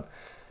good job.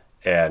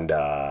 And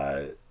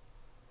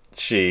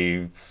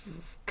she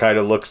kind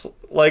of looks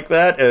like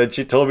that, and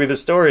she told me the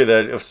story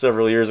that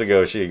several years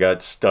ago she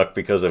got stuck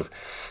because of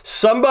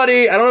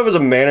somebody, I don't know if it was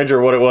a manager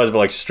or what it was, but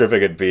like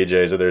stripping at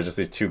BJ's, and there's just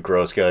these two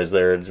gross guys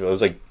there, and I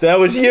was like, that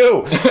was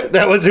you.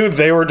 That was who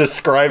they were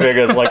describing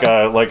as like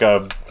a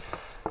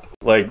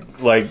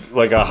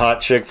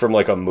hot chick from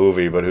like a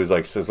movie, but who's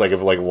like, it's like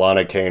if like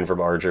Lana Kane from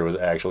Archer was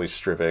actually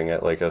stripping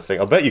at like a thing.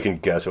 I'll bet you can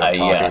guess what I'm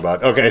talking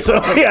about. Okay, so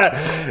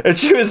yeah, and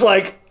she was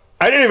like,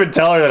 I didn't even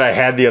tell her that I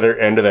had the other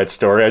end of that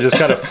story. I just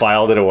kind of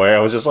filed it away. I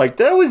was just like,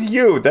 that was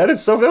you. That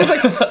was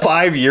like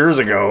 5 years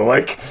ago.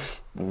 Like,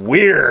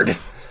 weird.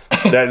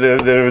 That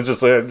it was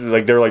just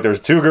like, they were like, there was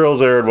two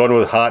girls there, and one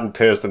was hot and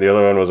pissed, and the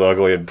other one was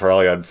ugly and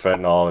probably on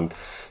fentanyl and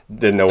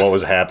didn't know what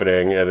was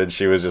happening. And then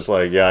she was just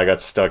like, yeah, I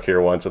got stuck here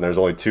once, and there's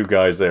only two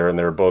guys there, and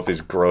they were both these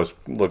gross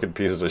looking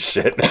pieces of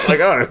shit. Like,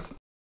 oh, it's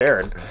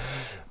Aaron.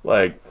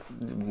 Like,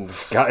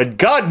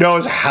 God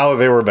knows how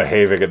they were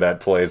behaving in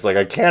that place. Like,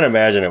 I can't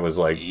imagine it was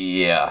like,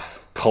 yeah,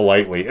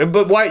 politely.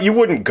 But why you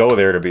wouldn't go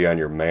there to be on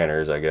your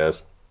manners? I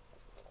guess.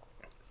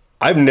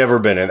 I've never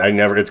been in.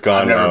 It's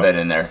gone. I've never been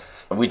in there.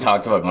 We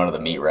talked about going to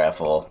the meat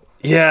raffle.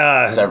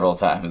 Yeah, several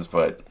times,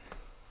 but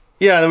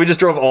yeah. And then we just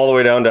drove all the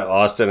way down to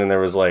Austin, and there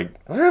was like,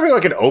 we were having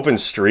like an open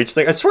streets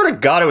thing. I swear to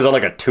God, it was on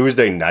like a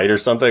Tuesday night or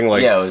something.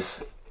 Like, yeah, it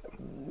was.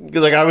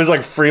 Because like I was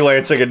like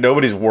freelancing, and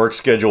nobody's work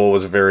schedule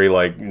was very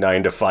like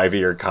 9 to 5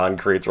 year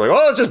concrete. So we're like,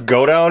 oh, let's just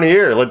go down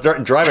here. Let's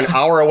drive an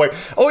hour away.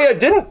 Oh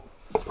yeah,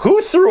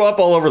 who threw up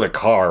all over the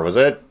car? Was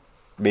that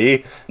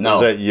me? No, or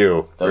was that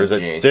you? That was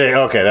Jace.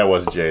 Okay, that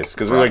was Jace.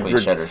 Because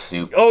broccoli cheddar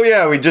soup. Oh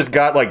yeah, we just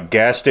got like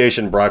gas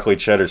station broccoli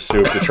cheddar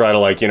soup to try to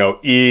like, you know,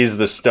 ease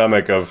the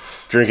stomach of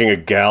drinking a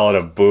gallon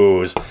of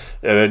booze, and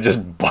then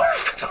just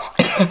barfed.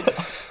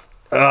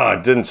 Oh,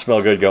 it didn't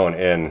smell good going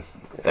in.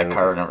 That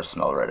car would never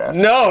smell right after.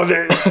 No,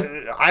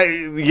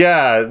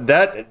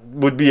 that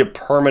would be a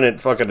permanent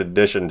fucking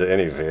addition to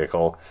any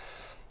vehicle.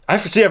 I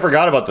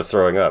forgot about the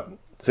throwing up.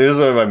 See, this is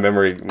where my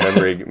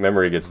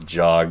memory gets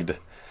jogged.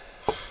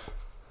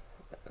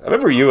 I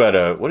remember you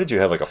had what did you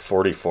have, like a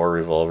 44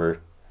 revolver?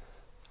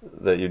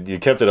 That you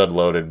kept it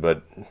unloaded,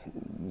 but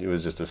it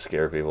was just to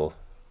scare people.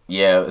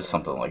 Yeah, it was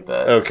something like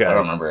that. Okay. I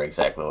don't remember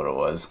exactly what it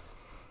was.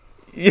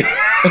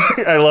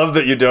 I love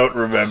that you don't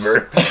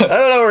remember. I don't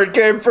know where it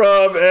came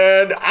from,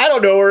 and I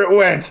don't know where it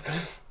went.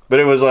 But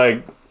it was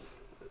like,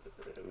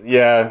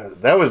 yeah,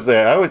 that was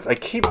there.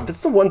 That's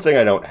the one thing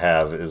I don't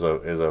have is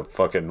a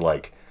fucking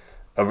like,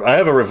 I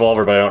have a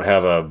revolver, but I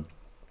have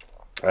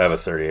a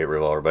 38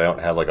 revolver, but I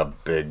don't have like a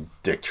big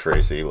Dick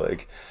Tracy.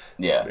 Like,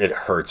 yeah, it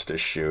hurts to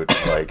shoot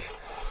like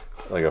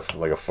a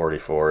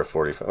 44 or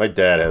 45. My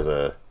dad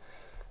has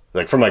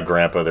like from my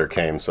grandpa, there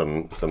came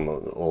some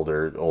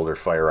older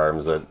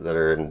firearms that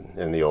are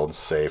in the old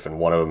safe, and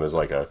one of them is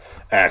like a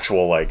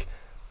actual like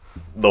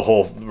the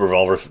whole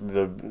revolver,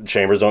 the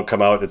chambers don't come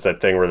out. It's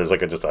that thing where there's like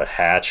just a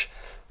hatch,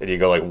 and you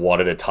go like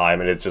one at a time,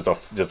 and it's just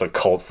a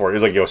Colt for it.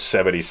 It's like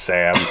Yosemite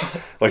Sam,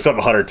 like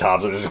something 100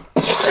 tops.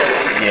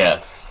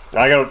 Yeah.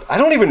 I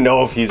don't even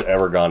know if he's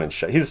ever gone and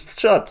shot. He's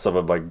shot some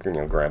of my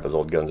grandpa's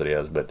old guns that he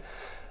has, but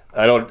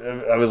I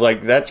was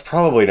like, that's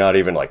probably not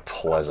even like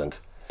pleasant.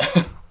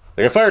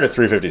 Like I fired a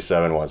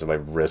 357 once, and my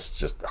wrists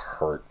just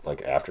hurt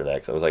like after that.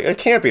 Because I was like, it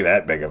can't be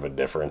that big of a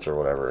difference or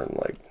whatever. And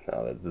like,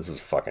 no, this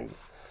is fucking.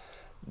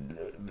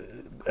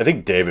 I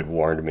think David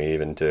warned me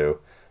even too.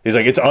 He's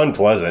like, it's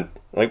unpleasant.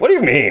 I'm like, what do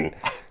you mean?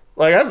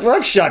 Like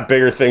I've shot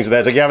bigger things than that.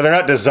 It's like, yeah, but they're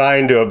not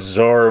designed to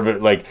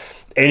absorb like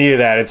any of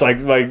that. It's like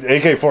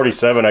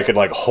AK-47, I could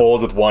like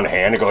hold with one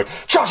hand and go like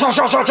shot,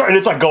 and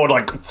it's like going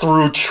like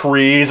through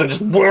trees and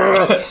just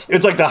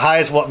it's like the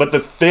highest, but the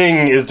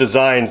thing is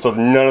designed so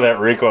none of that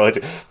recoil.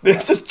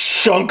 It's this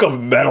chunk of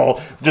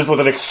metal just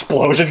with an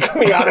explosion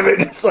coming out of it.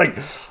 It's like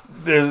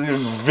there's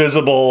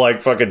visible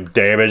like fucking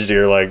damage to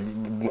your like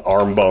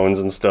arm bones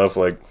and stuff.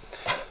 Like,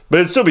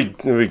 but it'd be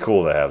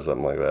cool to have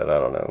something like that. I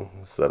don't know.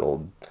 It's that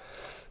old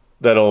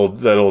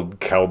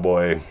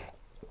cowboy.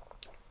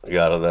 I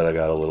got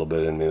a little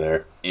bit in me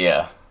there.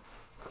 Yeah.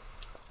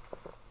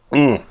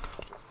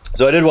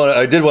 So I did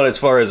want as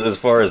far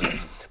as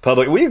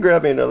public. Will you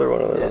grab me another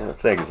one of those? Yeah.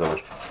 Thank you so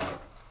much.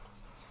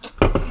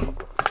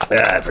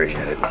 Yeah, I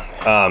appreciate it.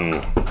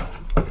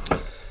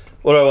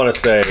 What do I want to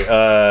say?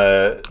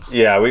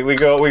 Yeah, we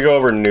go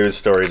over news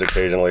stories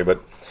occasionally,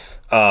 but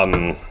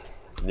you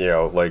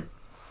know, like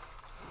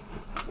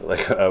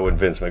when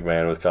Vince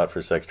McMahon was caught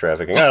for sex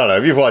trafficking. I don't know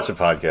if you've watched the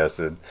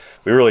podcast.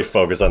 We really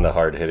focus on the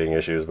hard hitting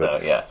issues,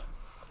 but yeah.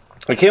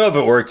 It came up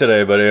at work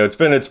today, but it's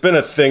been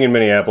a thing in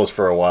Minneapolis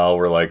for a while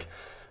where like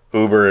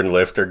Uber and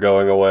Lyft are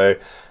going away.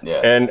 Yeah.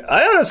 And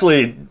I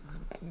honestly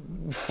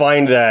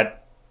find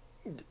that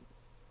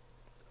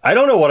I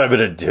don't know what I'm going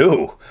to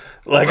do.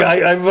 Like,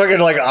 right. I fucking,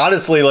 like,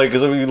 honestly, like,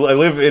 because I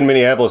live in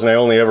Minneapolis and I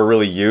only ever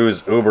really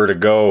use Uber to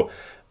go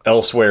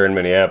elsewhere in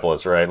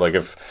Minneapolis, right? Like,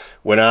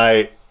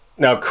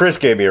 now Chris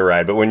gave me a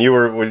ride, but when you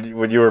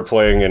were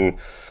playing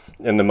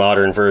in the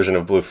modern version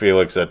of Blue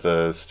Felix at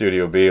the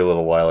Studio B a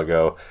little while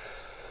ago,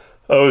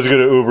 I was going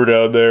to Uber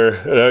down there.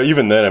 And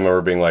even then I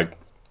remember being like,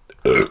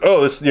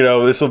 oh,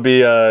 this will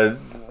be, I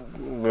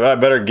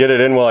better get it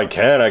in while I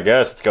can, I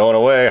guess. It's going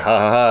away. Ha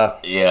ha ha.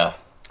 Yeah.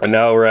 And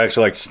now we're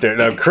actually like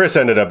now Chris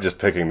ended up just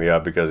picking me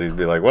up because he'd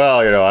be like, well,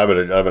 I'm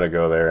gonna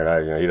go there,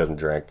 and he doesn't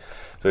drink,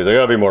 so he's like,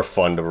 it'll be more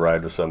fun to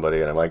ride with somebody,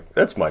 and I'm like,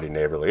 that's mighty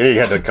neighborly. And he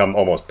had to come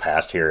almost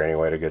past here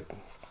anyway to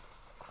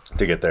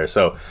get there,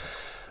 so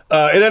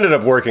it ended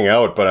up working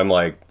out. But I'm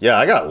like, yeah,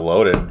 I got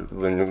loaded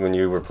when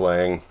you were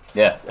playing.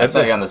 Yeah, I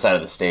saw you on the side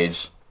of the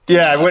stage.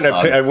 Yeah, I went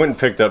and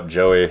picked up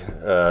Joey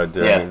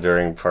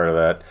during part of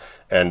that.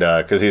 And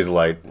because he's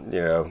light,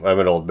 I'm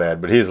an old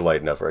man, but he's light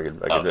enough where I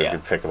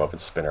could pick him up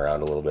and spin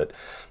around a little bit.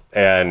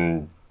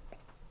 And,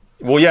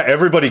 well, yeah,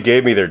 everybody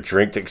gave me their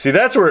drink ticket. See,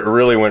 that's where it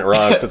really went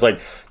wrong. So it's like,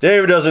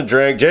 Dave doesn't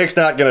drink. Jake's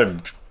not going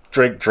to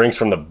drink drinks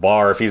from the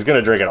bar. If he's going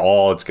to drink at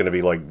all, it's going to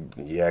be like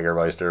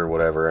Jägermeister or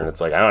whatever. And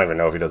it's like, I don't even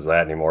know if he does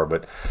that anymore.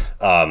 But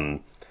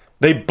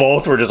they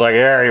both were just like,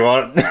 yeah, you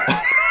want it?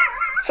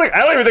 It's like, I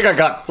don't even think I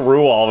got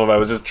through all of them. I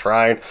was just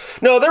trying.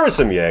 No, there was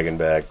some Jägen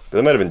back.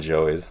 That might have been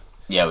Joey's.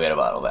 Yeah, we had a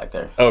bottle back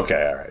there.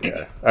 Okay, all right,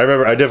 yeah. I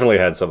remember, I definitely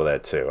had some of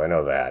that too. I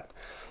know that.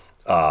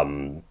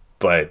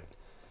 But,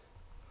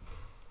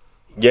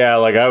 yeah,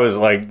 like I was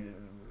like,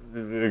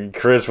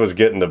 Chris was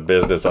getting the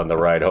business on the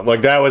ride home.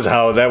 Like that was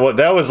how, that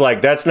was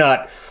like, that's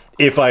not,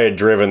 if I had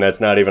driven,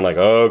 that's not even like,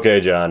 oh, okay,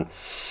 John,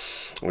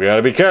 we got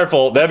to be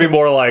careful. That'd be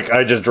more like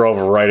I just drove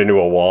right into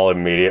a wall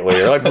immediately.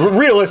 Or like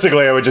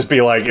realistically, I would just be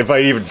like, if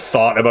I even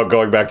thought about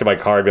going back to my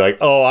car, I'd be like,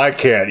 oh, I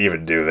can't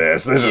even do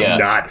this. This is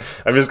not.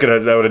 I would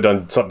have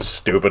done something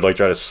stupid like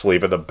try to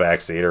sleep in the back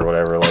seat or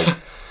whatever. Like,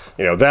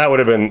 that would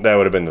have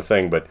been the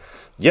thing. But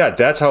yeah,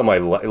 that's how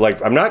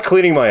I'm not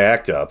cleaning my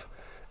act up,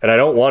 and I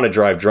don't want to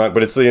drive drunk.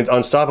 But it's the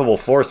unstoppable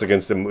force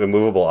against the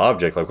immovable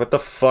object. Like, what the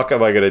fuck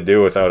am I gonna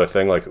do without a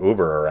thing like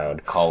Uber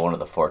around? Call one of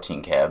the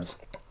 14 cabs.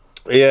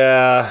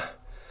 Yeah.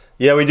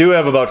 Yeah, we do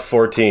have about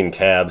 14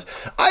 cabs.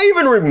 I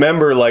even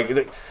remember,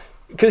 like,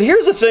 because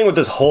here's the thing with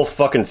this whole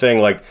fucking thing,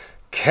 like,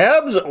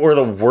 cabs were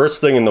the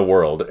worst thing in the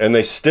world, and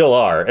they still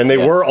are, and they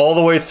were all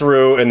the way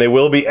through, and they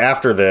will be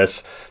after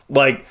this.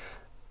 Like,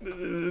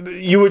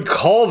 you would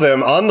call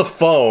them on the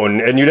phone,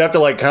 and you'd have to,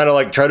 like, kind of,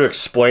 like, try to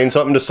explain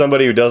something to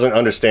somebody who doesn't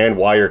understand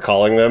why you're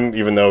calling them,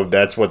 even though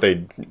that's what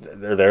they're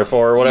there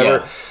for or whatever.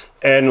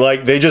 Yeah. And,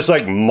 like, they just,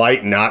 like,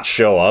 might not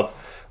show up.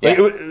 Like,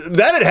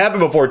 that had happened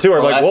before, too.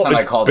 I'm like, well,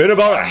 it's been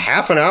about a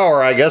half an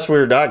hour. I guess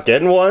we're not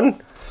getting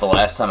one. The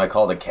last time I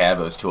called a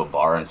cab, it was to a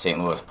bar in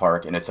St. Louis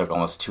Park, and it took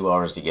almost 2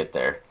 hours to get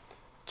there.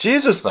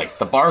 Jesus. It's like,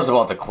 the bar's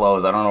about to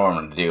close. I don't know what I'm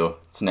going to do.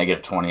 It's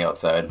negative 20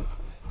 outside.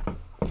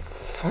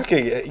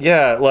 Fucking,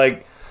 yeah,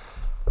 like,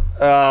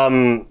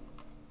 I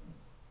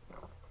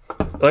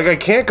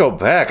can't go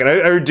back. And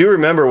I do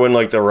remember when,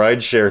 like, the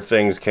rideshare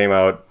things came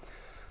out,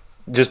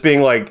 just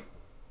being like,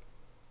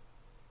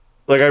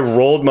 I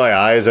rolled my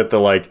eyes at the,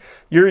 like,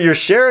 you're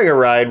sharing a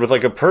ride with,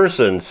 like, a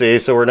person, see?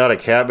 So we're not a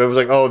cab. It was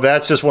like, oh,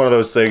 that's just one of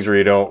those things where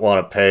you don't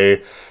want to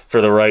pay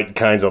for the right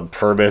kinds of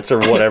permits or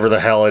whatever the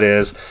hell it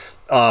is.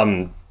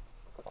 But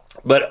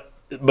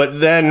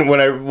then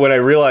when I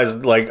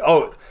realized, like,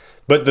 oh,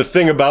 but the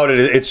thing about it,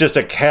 it's just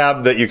a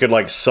cab that you could,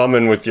 like,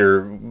 summon with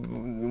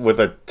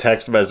a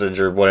text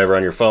message or whatever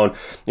on your phone.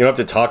 You don't have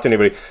to talk to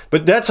anybody.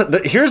 But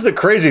here's the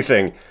crazy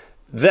thing.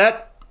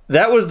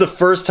 That was the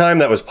first time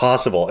that was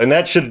possible, and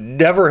that should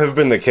never have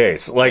been the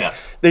case. Like,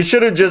 they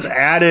should have just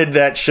added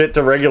that shit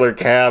to regular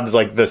cabs,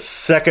 like, the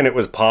second it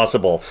was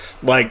possible.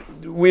 Like,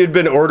 we had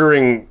been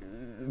ordering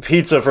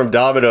pizza from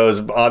Domino's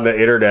on the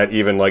internet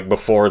even, like,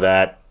 before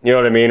that. You know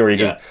what I mean? Where you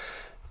just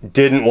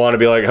didn't want to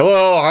be like,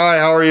 hello, hi,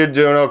 how are you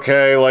doing?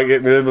 Okay,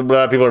 like, blah, blah,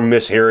 blah. People are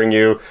mishearing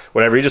you.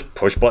 Whatever, you just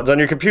push buttons on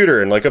your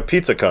computer, and, like, a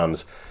pizza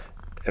comes.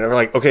 And we're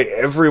like, okay,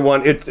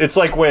 everyone... It's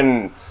like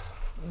when...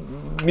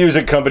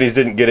 music companies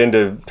didn't get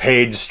into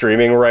paid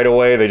streaming right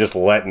away. They just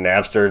let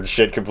Napster and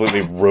shit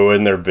completely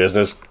ruin their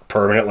business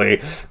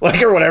permanently,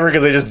 like, or whatever,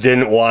 because they just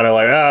didn't want to,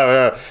 like,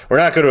 we're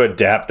not going to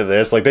adapt to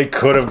this. Like, they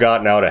could have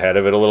gotten out ahead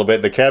of it a little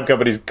bit. The cab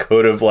companies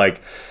could have,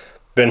 like,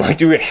 been like,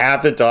 do we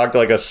have to talk to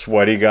like a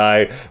sweaty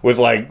guy with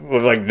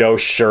no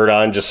shirt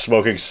on, just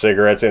smoking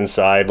cigarettes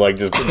inside, like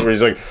just where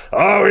he's like,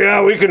 oh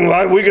yeah,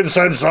 we can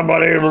send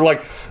somebody. And we're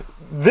like,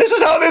 this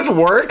is how this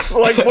works?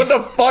 Like, what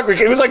the fuck?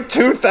 It was like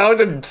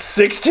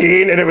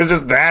 2016, and it was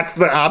just, that's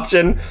the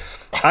option.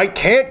 I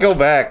can't go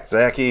back,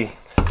 Zachy.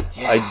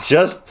 Yeah. I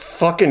just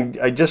fucking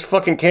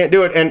can't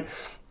do it. And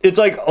it's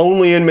like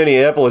only in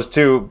Minneapolis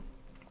too.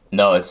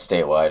 No, it's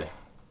statewide.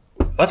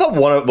 I thought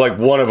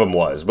one of them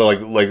was,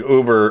 but like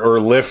Uber or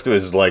Lyft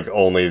is like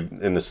only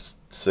in the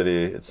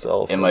city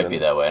itself. It might be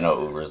that way. I know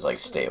Uber is like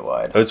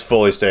statewide. It's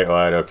fully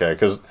statewide. Okay,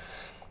 because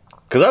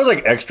I was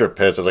like extra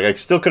pissed. I was like, I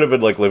still could have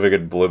been like living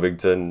in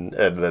Bloomington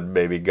and then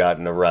maybe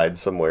gotten a ride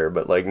somewhere.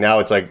 But like now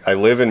it's like I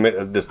live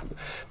in this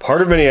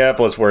part of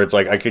Minneapolis where it's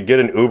like I could get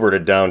an Uber to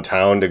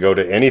downtown to go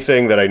to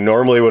anything that I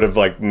normally would have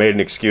like made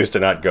an excuse to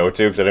not go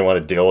to because I didn't want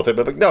to deal with it.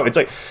 But like, no,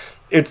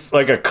 it's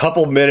like a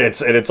couple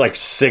minutes and it's like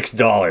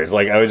 $6.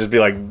 Like I would just be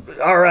like,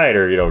 all right,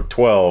 or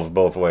 12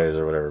 both ways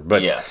or whatever.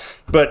 But yeah,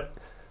 but.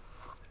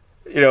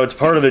 It's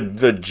part of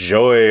the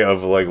joy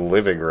of like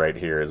living right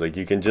here is like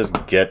you can just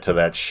get to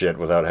that shit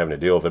without having to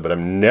deal with it. But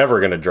I'm never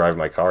gonna drive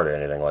my car to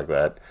anything like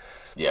that.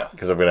 Yeah,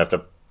 because I'm gonna have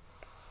to.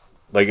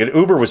 Like an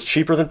Uber was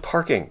cheaper than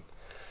parking.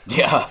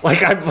 Yeah,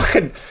 like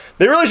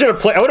they really should have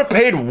played. I would have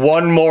paid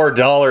 $1 more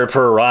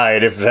per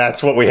ride if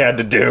that's what we had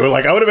to do.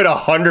 Like I would have been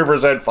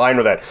 100% fine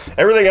with that.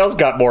 Everything else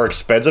got more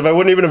expensive. I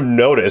wouldn't even have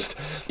noticed.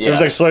 Yeah. It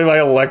was like slightly my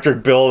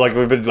electric bill. Like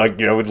we've been like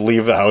would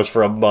leave the house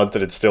for a month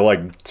and it's still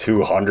like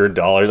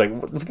 $200.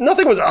 Like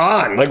nothing was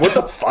on. Like what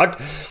the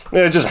fuck? And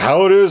it's just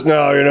how it is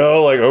now.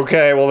 Like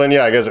okay, well then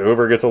yeah, I guess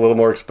Uber gets a little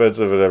more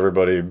expensive and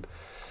everybody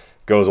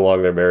goes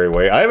along their merry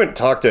way. I haven't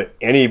talked to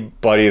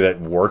anybody that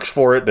works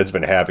for it that's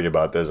been happy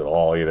about this at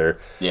all either.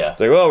 Yeah. It's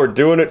like, well, we're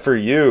doing it for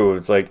you.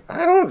 It's like,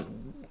 I don't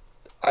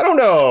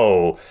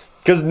know.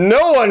 Because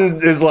no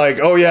one is like,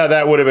 oh yeah,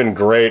 that would have been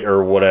great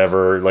or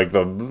whatever. Like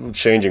the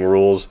changing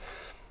rules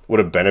would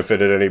have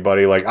benefited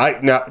anybody. Like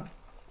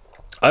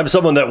I'm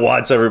someone that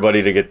wants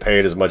everybody to get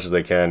paid as much as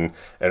they can,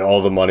 and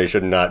all the money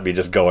should not be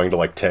just going to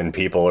like 10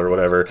 people or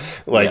whatever.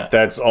 Like yeah.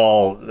 That's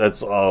all.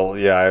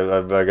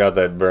 Yeah, I got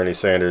that Bernie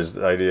Sanders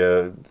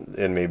idea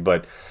in me,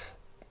 but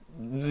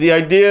the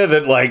idea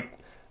that like,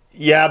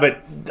 yeah,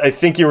 but I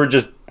think you were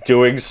just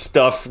doing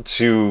stuff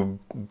to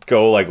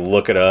go like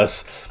look at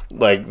us.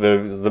 Like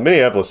the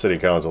Minneapolis City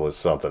Council is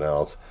something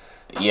else.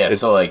 Yeah.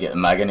 So like,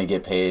 am I gonna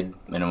get paid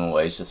minimum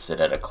wage to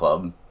sit at a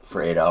club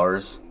for 8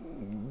 hours?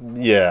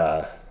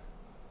 Yeah.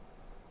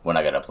 When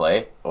I gotta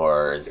play,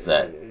 or is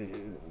that?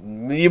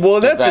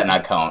 Well, does that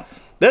not count?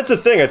 That's the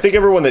thing. I think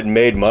everyone that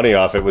made money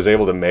off it was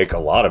able to make a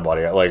lot of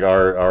money. Like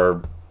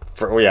I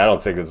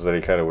don't think this is any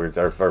kind of weird.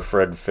 Our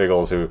Fred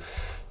Figgles, who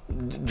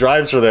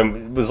drives for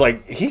them, was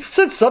like, he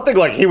said something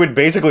like he would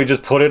basically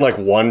just put in like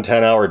 1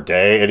 10-hour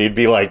day, and he'd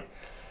be like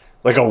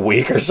a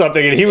week or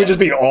something, and he would just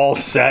be all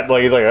set.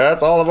 Like he's like,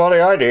 that's all the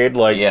money I need.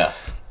 Like yeah,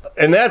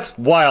 and that's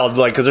wild.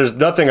 Like because there's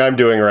nothing I'm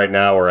doing right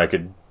now where I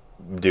could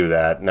do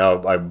that.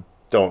 Now I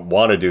don't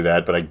want to do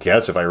that, but I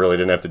guess if I really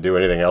didn't have to do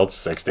anything else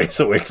 6 days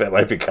a week, that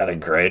might be kind of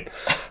great.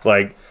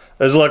 Like,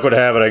 as luck would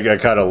have it, I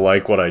kind of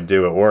like what I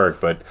do at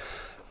work, but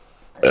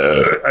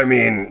I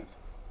mean,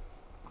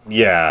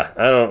 yeah,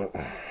 I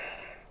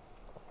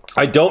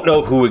don't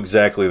know who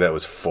exactly that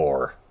was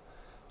for,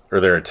 or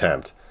their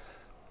attempt.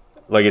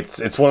 Like,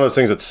 it's one of those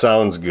things that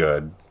sounds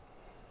good.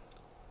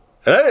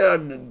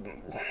 And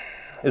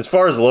as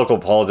far as local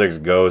politics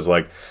goes,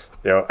 like,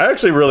 I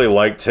actually really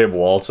like Tim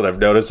Walz, and I've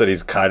noticed that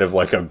he's kind of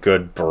like a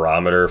good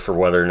barometer for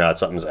whether or not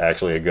something's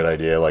actually a good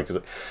idea. Like,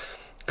 because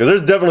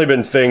there's definitely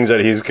been things that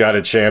he's kind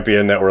of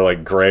championed that were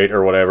like great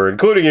or whatever,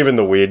 including even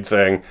the weed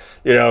thing.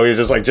 He's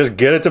just like, just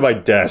get it to my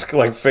desk,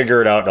 like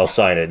figure it out, and I'll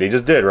sign it. And he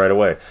just did right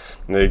away.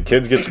 And the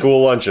kids get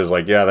school lunches.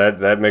 Like, yeah,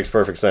 that makes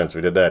perfect sense.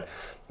 We did that.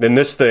 Then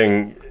this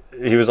thing,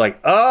 he was like,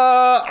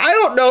 I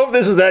don't know if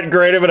this is that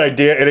great of an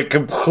idea, and it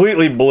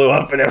completely blew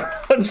up in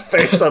everyone's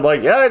face. I'm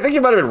like, yeah, I think you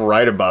might have been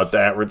right about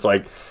that, where it's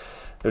like,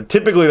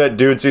 typically that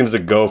dude seems to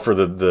go for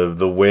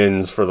the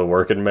wins for the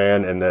working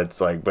man, and that's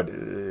like, but,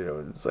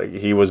 it's like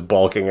he was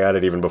balking at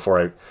it even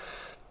before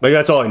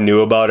that's all I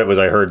knew about it, was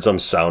I heard some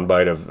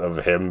soundbite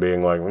of him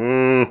being like, I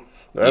don't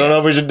know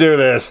if we should do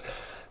this,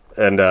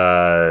 and,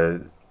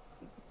 and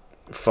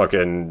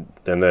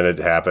then it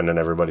happened, and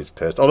everybody's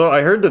pissed. Although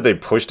I heard that they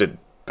pushed it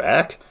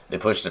back. They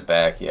pushed it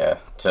back, yeah,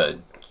 to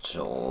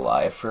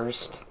July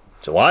 1st.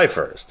 July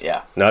 1st?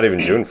 Yeah. Not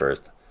even June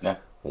 1st? Yeah.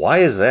 Why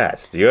is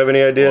that? Do you have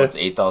any idea? Well, it's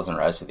 8,000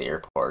 rides to the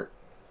airport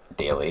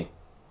daily.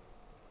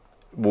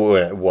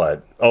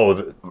 What?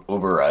 Oh,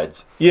 Uber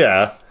rides.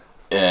 Yeah.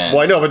 And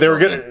well, I know, but they were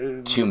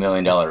getting $2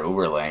 million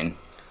Uber lane.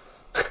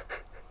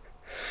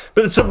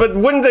 But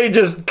wouldn't they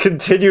just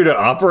continue to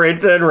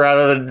operate then,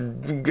 rather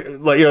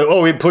than like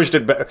we pushed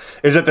it back?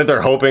 Is it that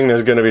they're hoping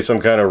there's going to be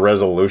some kind of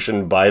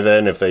resolution by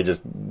then if they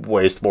just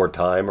waste more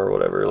time or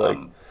whatever? Like,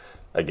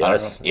 I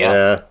guess.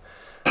 Yeah.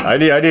 I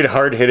need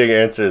hard hitting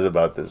answers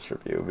about this from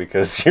you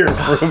because your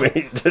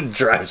roommate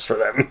drives for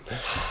them.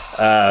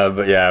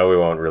 But yeah, we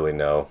won't really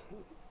know.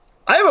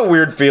 I have a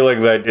weird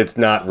feeling that it's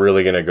not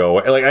really going to go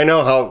away. Like, I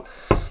know how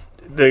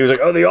he was like,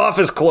 oh, the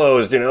office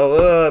closed, you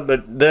know,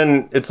 but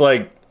then it's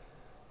like,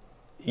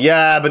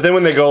 yeah, but then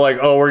when they go like,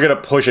 oh, we're going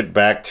to push it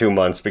back 2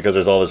 months because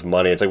there's all this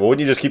money, it's like, well, wouldn't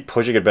you just keep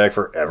pushing it back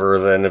forever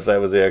then if that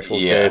was the actual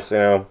case, you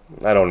know?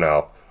 I don't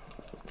know.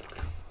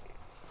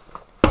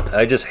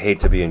 I just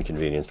hate to be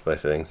inconvenienced by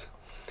things.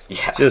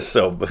 Yeah. Just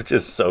so much.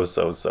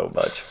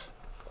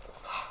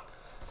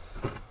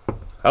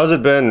 How's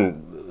it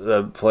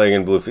been playing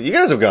in Bluefield? You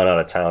guys have gone out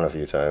of town a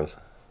few times.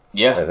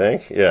 Yeah. I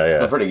think. Yeah.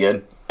 They're pretty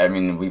good. I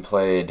mean, we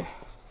played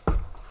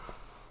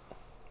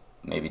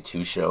maybe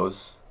 2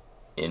 shows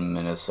in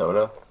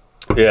Minnesota.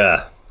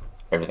 Yeah.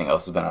 Everything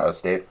else has been out of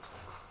state.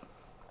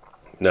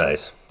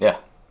 Nice. Yeah.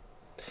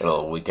 A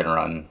little weekend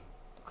run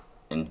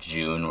in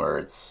June where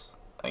it's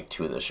like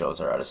 2 of the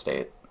shows are out of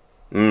state.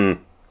 Well,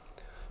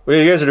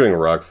 you guys are doing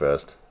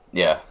Rockfest.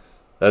 Yeah.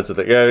 That's the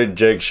thing. Yeah,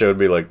 Jake showed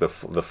me like the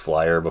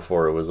flyer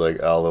before it was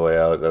like all the way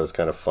out. That was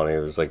kind of funny.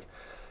 There's like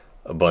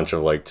a bunch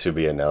of like to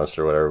be announced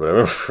or whatever. But I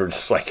remember we were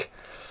just like,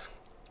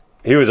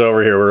 he was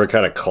over here. We were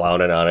kind of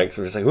clowning on it. Cause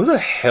we were just like, who the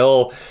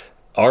hell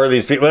are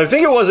these people? But I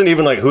think it wasn't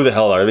even like, who the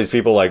hell are these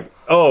people? Like,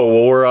 oh,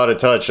 well, we're out of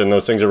touch and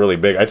those things are really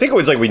big. I think it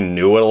was like we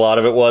knew what a lot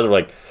of it was. We're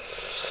like,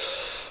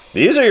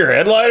 these are your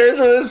headliners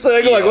for this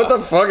thing? Yeah. Like, what the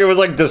fuck? It was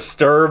like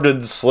Disturbed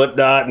and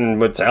Slipknot and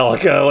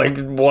Metallica, like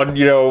one,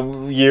 you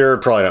know, year.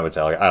 Probably not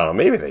Metallica. I don't know.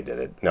 Maybe they did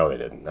it. No, they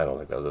didn't. I don't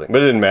think that was the thing.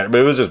 But it didn't matter.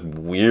 But it was just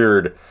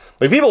weird.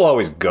 Like, people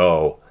always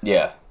go.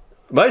 Yeah.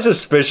 My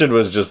suspicion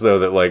was just, though,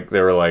 that, like, they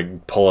were,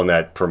 like, pulling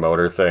that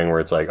promoter thing where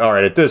it's like, all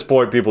right, at this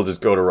point, people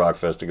just go to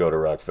Rockfest to go to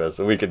Rockfest.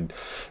 So we can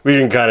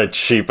kind of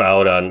cheap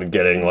out on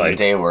getting, like...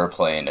 The day we're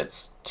playing,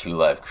 it's 2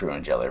 Live Crew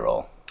and Jelly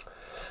Roll.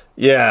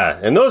 Yeah,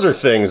 and those are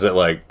things that,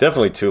 like,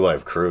 definitely 2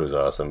 Live Crew is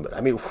awesome. But,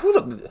 I mean,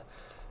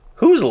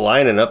 who's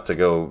lining up to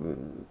go...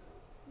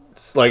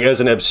 Like, as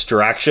an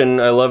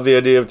abstraction, I love the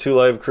idea of 2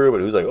 Live Crew, but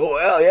who's like, oh,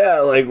 well, yeah,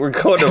 like, we're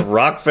going to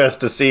Rockfest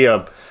to see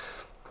a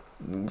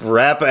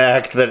rap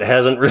act that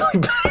hasn't really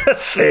been a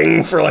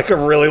thing for, like, a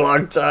really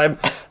long time.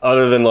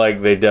 Other than,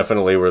 like, they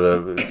definitely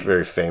were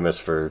very famous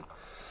for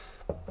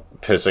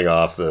pissing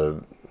off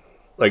the...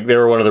 Like, they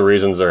were one of the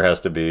reasons there has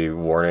to be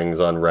warnings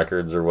on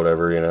records or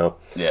whatever, you know?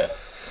 Yeah.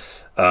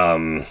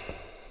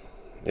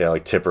 Yeah,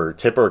 like Tipper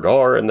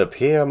Gore and the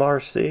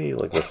PMRC,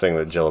 like the thing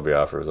that Jello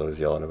Biafra was always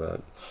yelling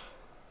about.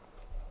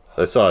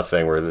 I saw a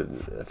thing where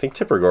I think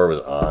Tipper Gore was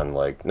on,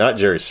 like, not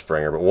Jerry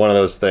Springer, but one of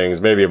those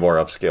things, maybe a more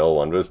upscale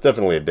one, but it's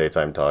definitely a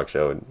daytime talk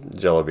show, and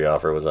Jello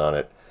Biafra was on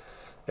it,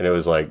 and it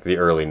was like the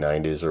early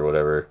 90s or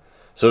whatever.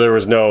 So there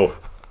was no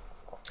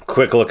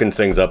quick looking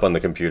things up on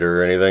the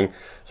computer or anything.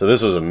 So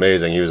this was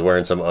amazing. He was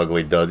wearing some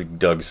ugly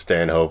Doug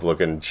Stanhope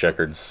looking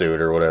checkered suit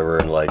or whatever,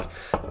 and like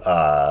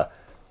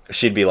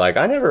she'd be like,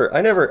 I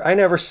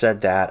never said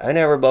that. I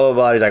never blah blah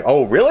blah. He's like,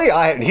 oh really?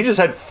 He just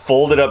had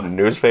folded up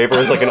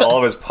newspapers like in all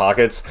of his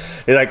pockets.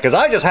 He's like, because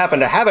I just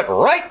happen to have it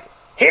right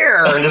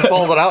here, and just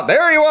pulls it out.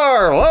 There you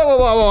are. Blah blah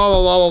blah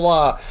blah blah blah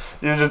blah.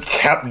 He just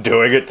kept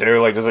doing it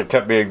too. Like, just it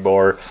kept being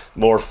more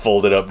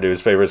folded up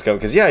newspapers coming.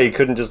 Because yeah, you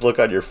couldn't just look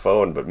on your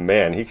phone. But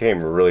man, he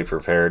came really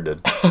prepared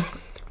to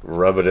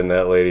rub it in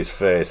that lady's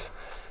face.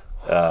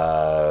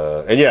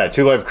 And yeah,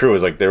 2 Live Crew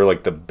was like, they were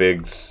like the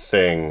big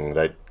thing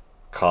that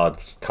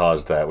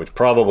caused that, which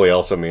probably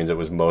also means it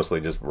was mostly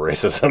just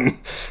racism.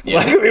 Yeah.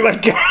 Like, we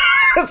might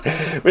guess,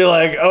 be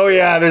like, oh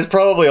yeah, there's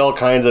probably all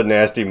kinds of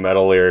nasty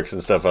metal lyrics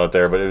and stuff out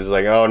there, but it was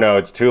like, oh no,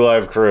 it's 2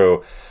 Live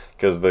Crew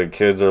because the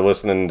kids are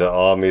listening to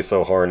 "Aw Me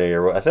So Horny,"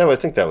 or I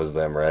think that was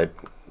them, right?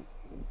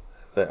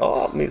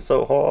 "Aw Me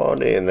So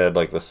Horny," and they had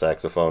like the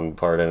saxophone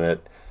part in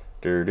it.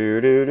 Do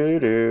do do do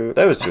do.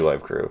 That was 2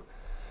 Live Crew.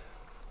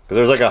 Because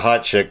there was like a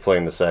hot chick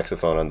playing the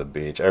saxophone on the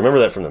beach. I remember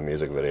that from the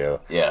music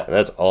video. Yeah. And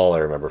that's all I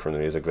remember from the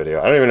music video.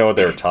 I don't even know what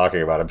they were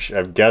talking about.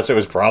 I guess it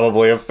was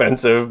probably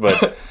offensive,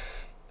 but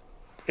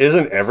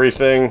isn't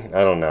everything?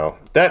 I don't know.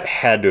 That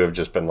had to have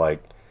just been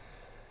like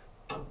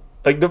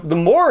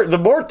the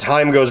more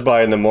time goes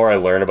by and the more I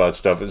learn about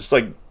stuff, it's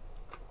like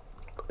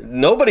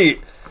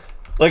nobody...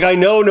 Like, I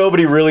know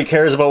nobody really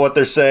cares about what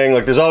they're saying.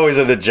 Like, there's always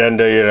an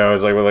agenda, you know.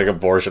 It's like with, like,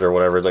 abortion or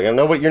whatever. It's like,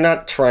 no, but you're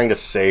not trying to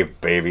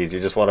save babies. You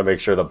just want to make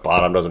sure the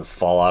bottom doesn't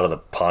fall out of the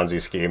Ponzi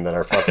scheme that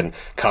our fucking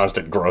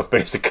constant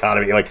growth-based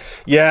economy. Like,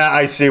 yeah,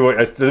 I see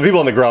the people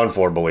on the ground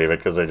floor believe it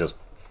because they just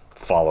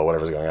follow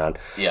whatever's going on.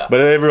 Yeah.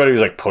 But everybody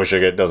who's, like,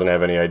 pushing it doesn't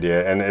have any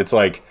idea. And it's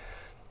like,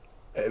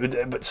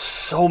 but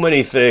so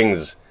many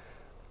things...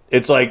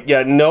 It's like,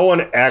 yeah, no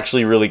one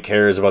actually really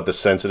cares about the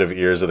sensitive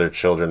ears of their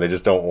children. They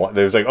just don't want...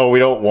 There's like, oh, we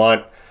don't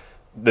want,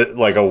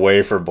 like, a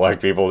way for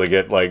black people to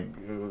get, like,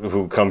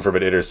 who come from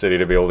an inner city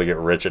to be able to get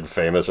rich and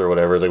famous or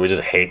whatever. It's like, we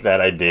just hate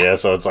that idea.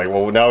 So it's like,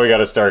 well, now we got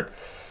to start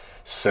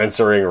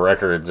censoring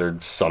records or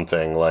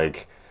something.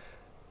 Like,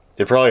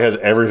 it probably has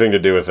everything to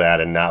do with that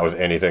and not with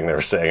anything they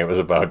were saying it was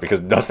about, because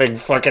nothing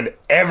fucking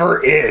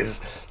ever is.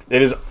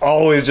 It is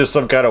always just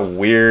some kind of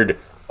weird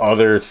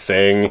other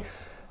thing.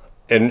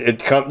 And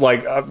it comes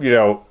like, you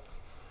know,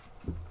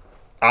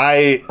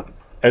 I,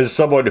 as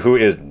someone who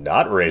is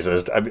not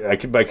racist,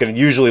 I can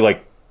usually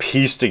like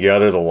piece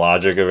together the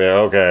logic of it.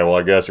 Okay, well,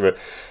 I guess. But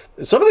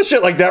some of the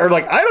shit like that, are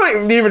like, I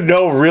don't even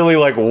know really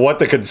like what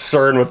the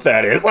concern with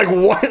that is. Like,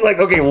 what? Like,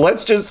 okay,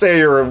 let's just say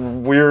you're a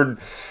weird,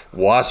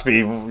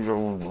 waspy,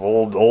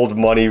 old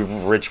money,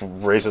 rich,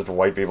 racist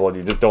white people, and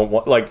you just don't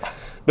want like.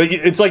 But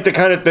it's like the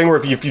kind of thing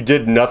where if you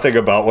did nothing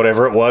about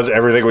whatever it was,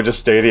 everything would just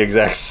stay the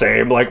exact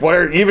same. Like, what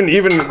are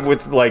even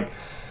with like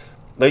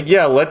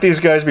yeah, let these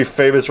guys be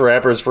famous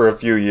rappers for a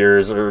few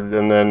years,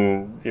 and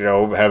then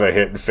have a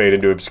hit and fade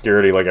into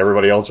obscurity like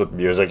everybody else with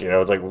music.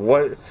 It's like,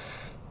 what?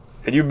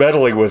 And you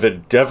meddling with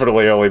it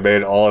definitely only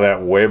made all of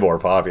that way more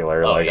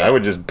popular. Oh, like, yeah. I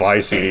would just buy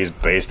CDs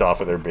based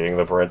off of there being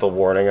the parental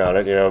warning on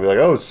it. Be like,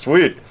 oh,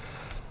 sweet.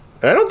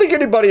 And I don't think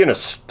anybody in a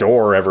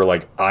store ever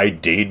like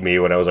ID'd me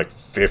when I was like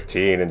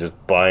 15 and just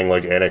buying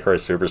like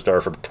Antichrist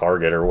Superstar from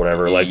Target or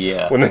whatever. Like,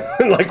 yeah. when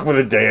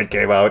the day it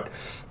came out.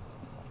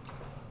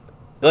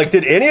 Like,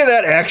 did any of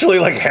that actually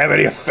like have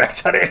any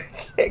effect on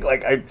anything?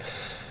 Like,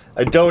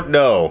 I don't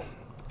know.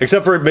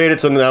 Except for it made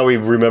it so now we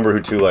remember who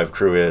Two Live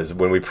Crew is,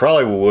 when we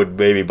probably would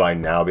maybe by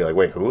now be like,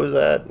 wait, who was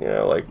that?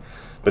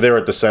 But they were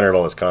at the center of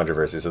all this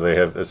controversy, so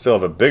they still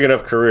have a big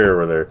enough career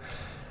where they're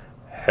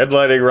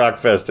headlining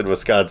Rockfest in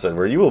Wisconsin,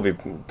 where you will be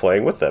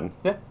playing with them.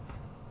 Yeah.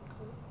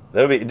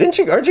 That would be.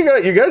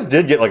 You guys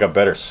did get like a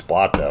better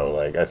spot though.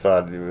 Like, I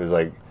thought it was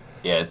like.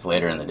 Yeah, it's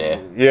later in the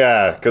day.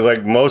 Yeah, because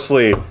like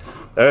mostly.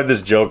 I had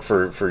this joke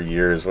for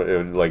years,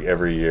 like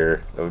every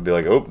year. I would be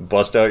like, oh,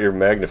 bust out your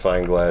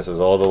magnifying glasses.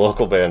 All the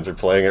local bands are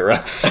playing at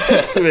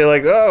Rockfest. To be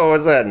like, oh,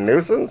 what's that,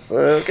 nuisance?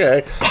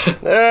 Okay.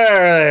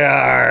 There they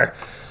are.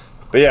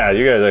 But yeah,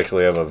 you guys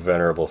actually have a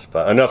venerable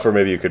spot. Enough where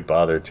maybe you could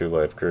bother Two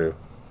Live Crew.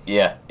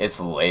 Yeah, it's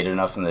late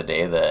enough in the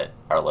day that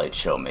our light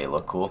show may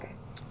look cool.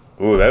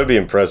 Ooh, that would be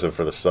impressive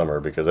for the summer,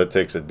 because that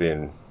takes it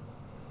being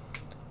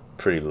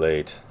pretty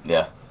late.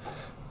 Yeah.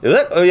 Is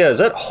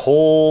that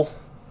whole...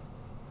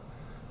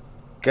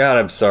 God,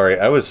 I'm sorry.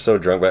 I was so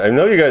drunk. But I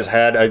know you guys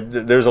had...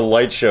 there's a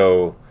light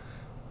show...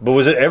 But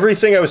was it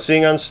everything I was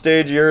seeing on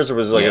stage yours, or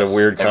was it like a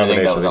weird combination?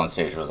 Everything that was on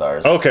stage was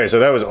ours. Okay, so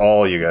that was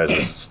all you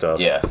guys' stuff.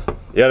 Yeah.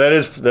 Yeah, that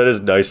is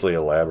nicely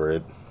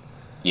elaborate.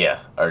 Yeah,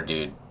 our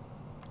dude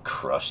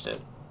crushed it.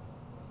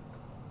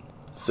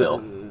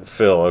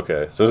 Phil,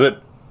 okay. So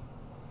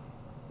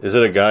is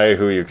it a guy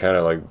who you kind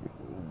of like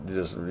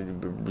just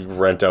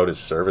rent out his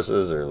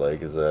services, or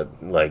like is that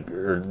like,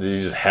 or do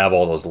you just have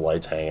all those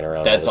lights hanging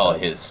around? That's all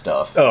his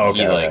stuff. Oh,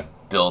 okay. He like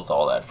built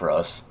all that for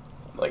us.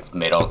 Like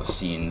made all the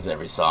scenes.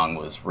 Every song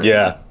was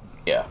written.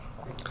 Yeah.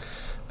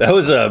 That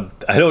was I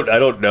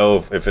don't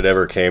know if it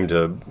ever came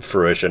to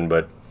fruition,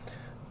 but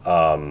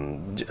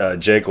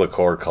Jake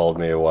LaCour called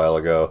me a while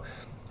ago,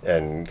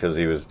 and because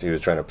he was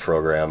trying to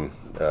program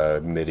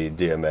MIDI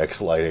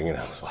DMX lighting, and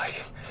I was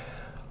like,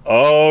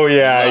 oh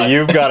yeah,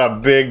 you've got a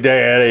big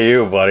day ahead of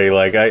you, buddy.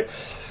 Like I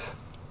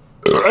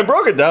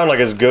broke it down like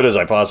as good as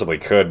I possibly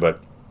could,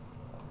 but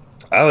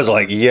I was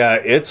like, yeah,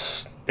 it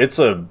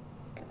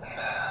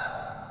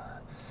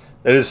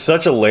is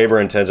such a labor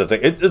intensive thing.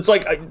 It's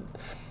like I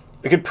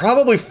could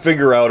probably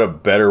figure out a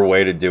better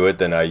way to do it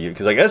than I use,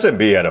 because like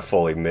SMB had a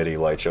fully MIDI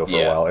light show for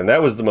a while, and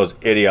that was the most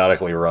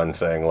idiotically run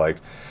thing. Like,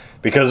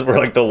 because we're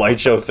like the light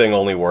show thing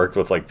only worked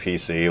with like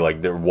PC.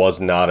 Like there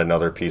was not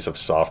another piece of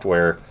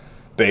software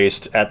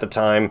based at the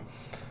time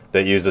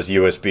that used this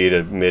USB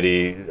to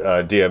MIDI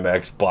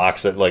DMX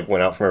box that like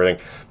went out from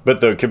everything.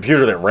 But the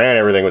computer that ran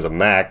everything was a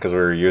Mac, because we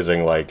were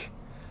using like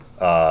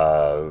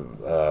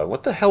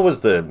what the hell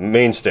was the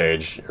main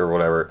stage or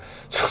whatever.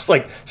 So it's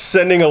like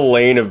sending a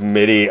lane of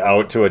MIDI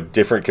out to a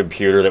different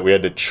computer that we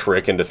had to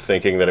trick into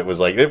thinking that it was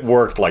like, it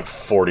worked like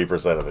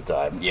 40% of the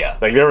time. Yeah.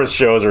 Like there was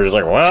shows where it was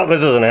like, well,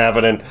 this isn't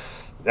happening,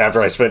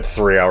 after I spent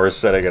 3 hours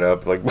setting it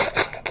up. Like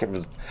it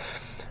was,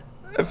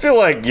 I feel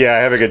like, yeah,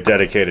 having a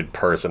dedicated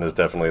person is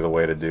definitely the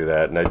way to do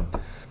that. And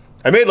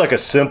I made like a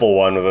simple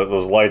one with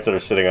those lights that are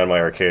sitting on my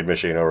arcade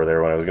machine over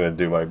there when I was going to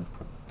do my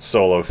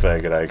solo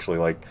thing, and I actually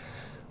like,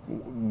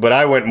 but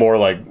I went more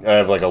like, I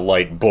have like a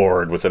light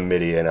board with a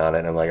MIDI in on it,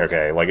 and I'm like,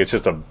 okay, like it's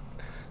just a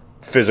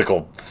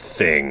physical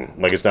thing.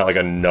 Like it's not like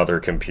another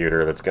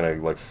computer that's gonna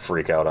like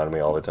freak out on me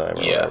all the time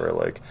or whatever.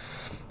 Like,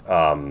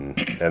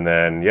 and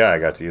then I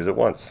got to use it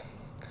once,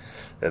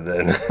 and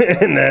then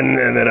and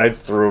then I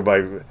threw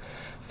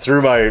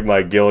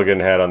my Gilligan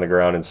hat on the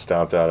ground and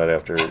stomped on it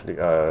after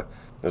it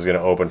was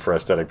gonna open for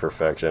Aesthetic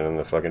Perfection, and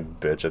the fucking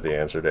bitch at the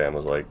Amsterdam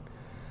was like,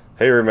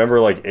 hey, remember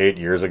like 8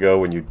 years ago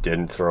when you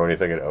didn't throw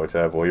anything at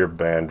OTEP? Well, you're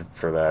banned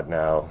for that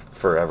now,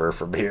 forever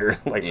from here.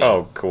 Like,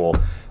 oh, cool.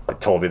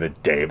 It told me the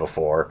day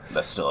before.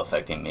 That's still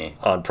affecting me.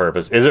 On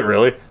purpose. Is it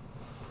really?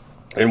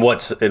 In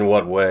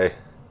what way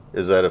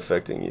is that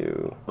affecting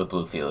you? With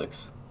Blue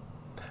Felix.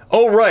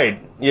 Oh,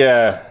 right.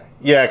 Yeah.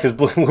 Yeah, because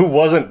Blue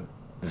wasn't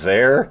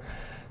there.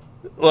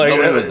 Like,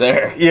 nobody was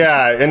there.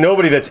 Yeah, and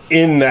nobody that's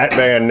in that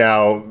band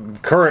now,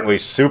 currently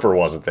Super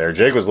wasn't there.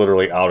 Jake was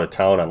literally out of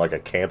town on like a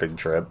camping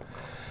trip.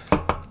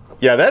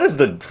 Yeah, that is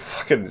the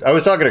fucking... I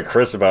was talking to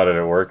Chris about it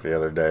at work the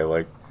other day,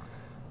 like,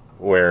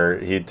 where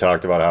he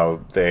talked about how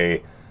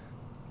they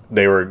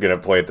were going to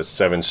play at the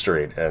 7th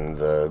Street, and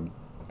the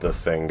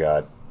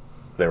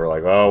they were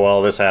like, oh,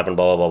 well, this happened,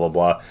 blah, blah, blah,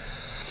 blah, blah.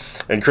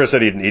 And Chris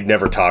said he'd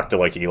never talked to,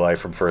 like, Eli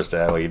from First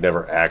Ave. Like, he'd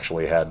never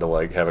actually had to,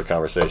 like, have a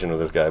conversation with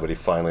this guy, but he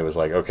finally was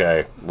like,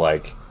 okay,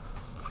 like,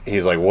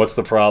 he's like, what's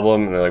the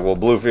problem? And they're like, well,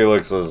 Blue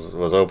Felix was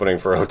opening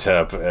for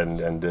OTEP,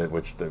 and did,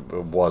 which it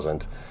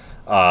wasn't.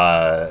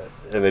 And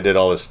they did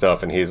all this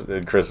stuff,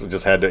 and Chris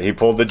just had to, he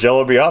pulled the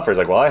Jello B offer. He's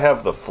like, well, I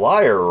have the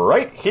flyer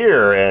right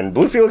here, and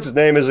Blue Felix's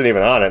name isn't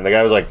even on it. And the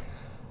guy was like,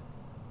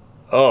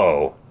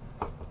 oh.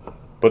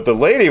 But the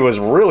lady was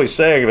really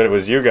saying that it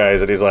was you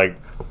guys, and he's like,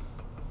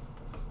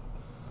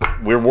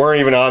 we weren't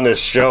even on this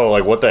show.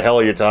 Like, what the hell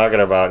are you talking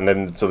about? And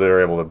then, so they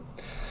were able to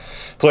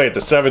play at the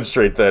 7th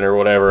Street then or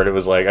whatever, and it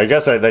was like, I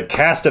guess that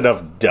cast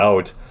enough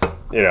doubt.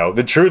 You know,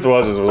 the truth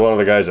was one of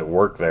the guys that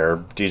worked there,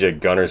 DJ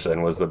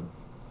Gunnarsson, was the...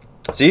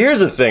 See, here's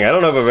the thing. I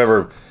don't know if I've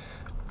ever...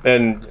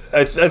 And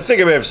I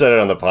think I may have said it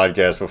on the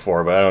podcast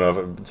before, but I don't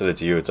know if I said it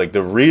to you. It's like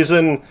the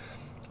reason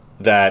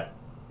that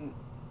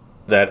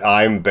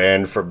I'm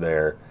banned from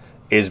there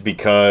is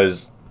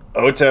because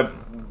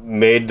OTEP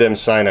made them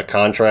sign a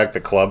contract,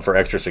 the club, for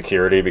extra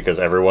security because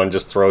everyone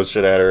just throws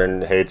shit at her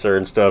and hates her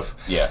and stuff.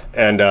 Yeah.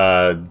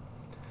 And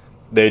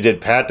they did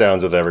pat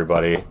downs with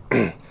everybody.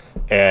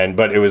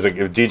 But it was like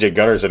DJ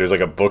Gunnarsson, who was like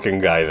a booking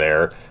guy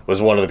there,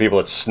 was one of the people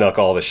that snuck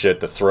all the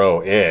shit to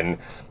throw in.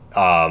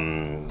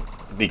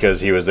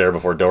 Because he was there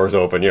before doors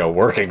open,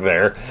 working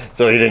there.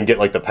 So he didn't get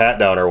like the pat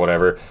down or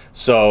whatever.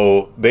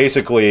 So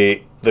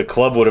basically the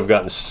club would have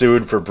gotten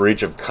sued for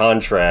breach of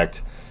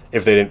contract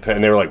if they didn't pay.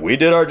 And they were like, we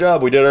did our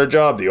job.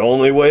 The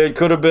only way it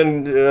could have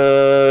been,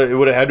 it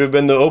would have had to have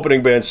been the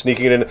opening band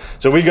sneaking it in.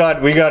 So we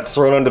got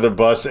thrown under the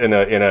bus in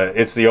a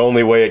it's the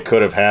only way it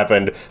could have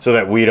happened so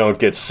that we don't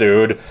get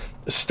sued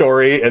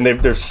story. And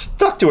they're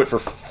stuck to it for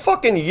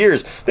fucking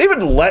years. They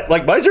even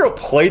like My Zero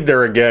played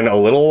there again a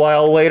little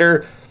while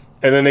later.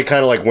 And then they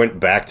kind of like went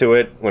back to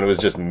it when it was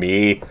just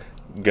me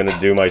gonna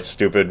do my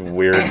stupid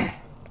weird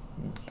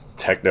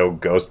techno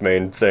ghost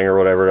main thing or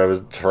whatever I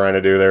was trying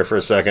to do there for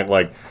a second.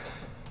 Like,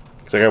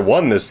 it's like I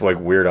won this like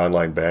weird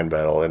online band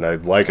battle, and I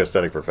like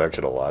Aesthetic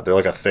Perfection a lot. They're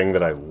like a thing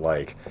that I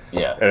like.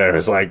 Yeah. And I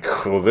was like,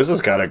 cool, this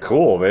is kind of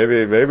cool.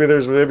 Maybe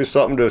there's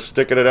something to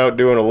sticking it out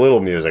doing a little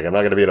music. I'm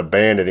not gonna be in a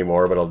band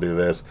anymore, but I'll do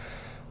this.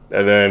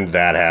 And then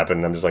that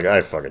happened. I'm just like,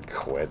 I fucking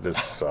quit.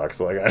 This sucks.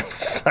 Like, I'm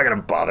just not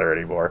gonna bother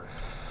anymore.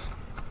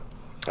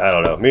 I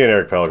don't know. Me and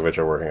Eric Pelikovich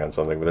are working on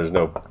something, but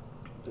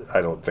I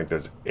don't think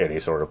there's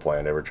any sort of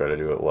plan to ever try to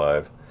do it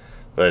live.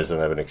 But I just don't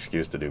have an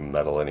excuse to do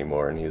metal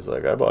anymore. And he's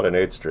like, I bought an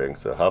 8-string,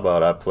 so how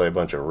about I play a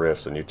bunch of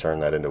riffs and you turn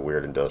that into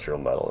weird industrial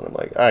metal? And I'm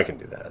like, I can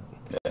do that.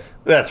 Yeah.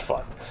 That's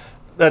fun.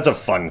 That's a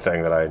fun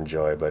thing that I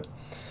enjoy. But,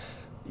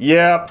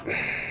 yeah,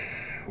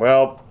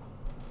 well,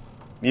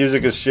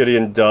 music is shitty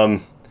and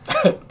dumb,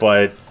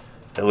 but...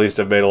 At least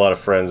I've made a lot of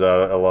friends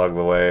along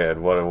the way,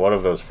 and one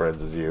of those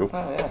friends is you.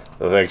 Oh, yeah.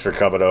 So thanks for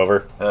coming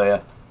over. Oh,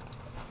 yeah.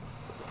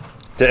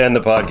 To end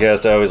the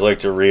podcast, I always like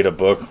to read a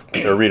book,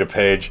 or read a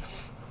page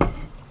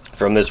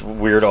from this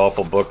weird,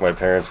 awful book my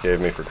parents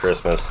gave me for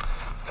Christmas.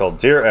 It's called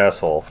Dear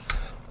Asshole,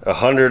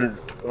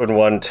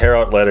 101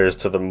 Tear-Out Letters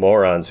to the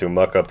Morons Who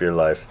Muck Up Your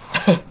Life.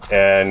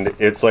 And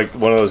it's like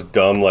one of those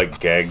dumb, like,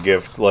 gag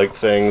gift-like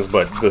things,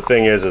 but the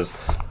thing is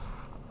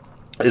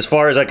as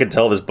far as I could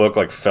tell, this book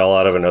like fell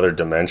out of another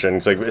dimension.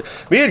 It's like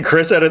me and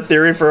Chris had a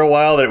theory for a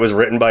while that it was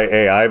written by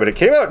AI, but it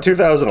came out in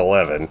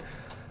 2011.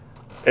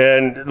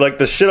 And like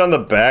the shit on the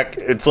back,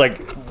 it's like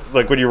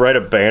when you write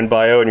a band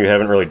bio and you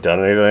haven't really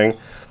done anything.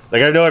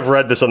 Like, I know I've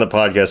read this on the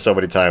podcast so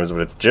many times,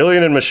 but it's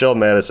Jillian and Michelle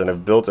Madison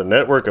have built a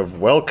network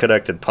of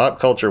well-connected pop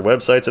culture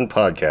websites and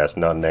podcasts,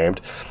 none named,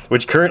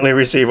 which currently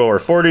receive over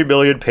 40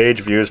 million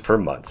page views per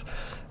month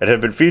and have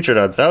been featured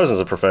on thousands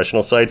of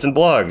professional sites and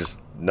blogs,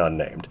 none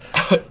named.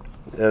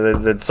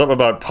 It's something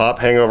about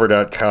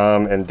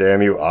pophangover.com and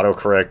damn you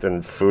autocorrect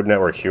and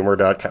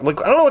foodnetworkhumor.com.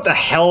 Like, I don't know what the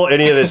hell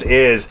any of this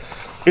is.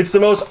 It's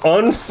the most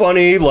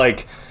unfunny,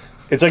 like,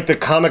 it's like the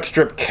comic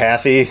strip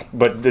Kathy,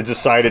 but it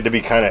decided to be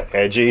kind of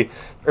edgy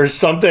or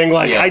something.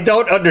 Like, yeah. I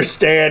don't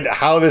understand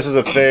how this is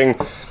a thing.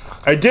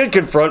 I did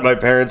confront my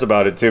parents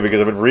about it too,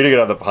 because I've been reading it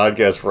on the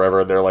podcast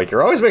forever, and they're like,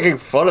 you're always making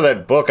fun of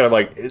that book. And I'm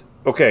like,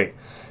 okay,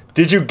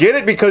 did you get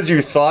it because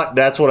you thought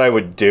that's what I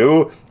would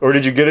do? Or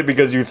did you get it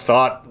because you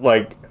thought,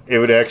 like, it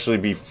would actually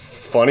be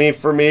funny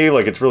for me,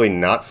 like it's really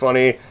not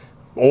funny?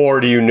 Or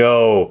do you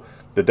know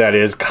that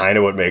is kind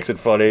of what makes it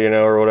funny,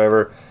 or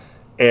whatever?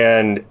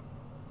 And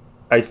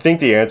I think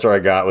the answer I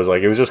got was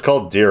like, it was just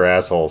called Dear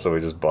Asshole, so we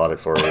just bought it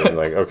for you. I'm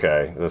like,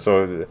 okay.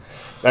 So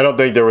I don't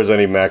think there was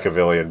any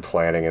Machiavellian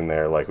planning in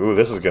there, like, ooh,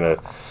 this is gonna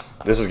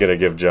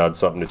give John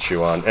something to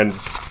chew on. And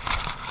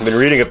I've been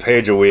reading a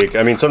page a week.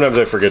 I mean, sometimes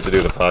I forget to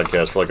do the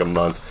podcast for like a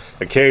month.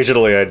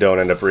 Occasionally I don't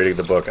end up reading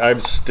the book. I'm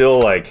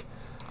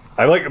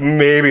like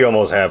maybe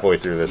almost halfway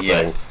through this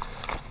thing.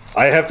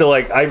 I have to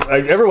like, I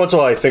every once in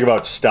a while I think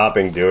about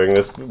stopping doing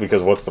this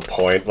because what's the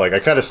point? Like, I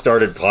kind of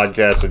started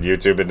podcasts and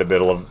YouTube in the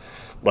middle of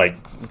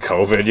like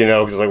COVID,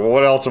 because like, well,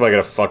 what else am I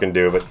gonna fucking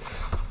do? But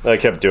I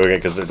kept doing it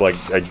because like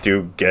I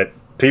do get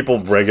people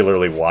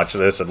regularly watch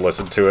this and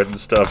listen to it and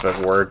stuff at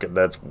work, and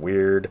that's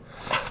weird.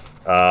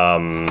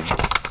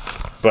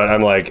 But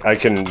I'm like, I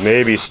can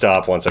maybe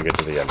stop once I get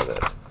to the end of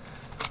this.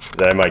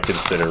 Then I might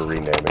consider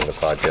renaming the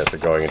podcast or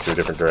going into a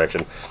different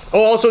direction.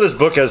 Oh, also this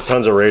book has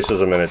tons of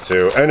racism in it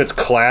too, and it's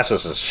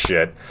classist as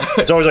shit.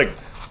 It's always like,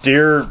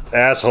 dear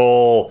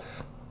asshole,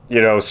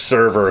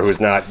 server who's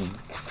not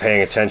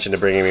paying attention to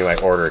bringing me my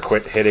order,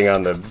 quit hitting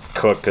on the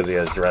cook because he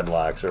has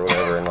dreadlocks or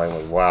whatever. And I'm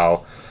like,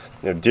 wow.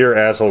 Dear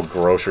asshole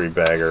grocery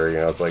bagger,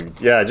 it's like,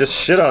 yeah, just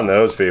shit on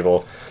those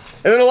people.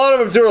 And then a lot of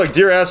them too are like,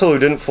 dear asshole who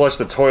didn't flush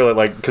the toilet,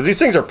 like, because these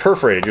things are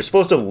perforated. You're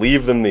supposed to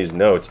leave them these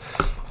notes.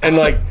 And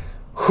like,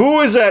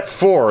 who is that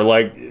for?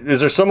 Like,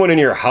 is there someone in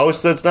your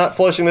house that's not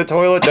flushing the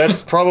toilet?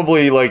 That's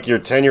probably like your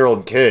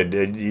 10-year-old kid.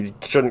 You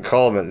shouldn't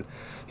call him.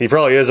 He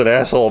probably is an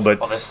asshole, but...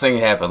 Well, this thing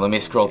happened. Let me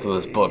scroll through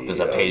this book. There's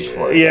a page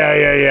for it.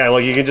 Yeah.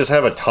 Like, you can just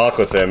have a talk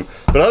with him.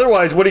 But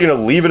otherwise, what are you going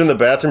to leave it in the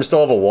bathroom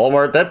stall of a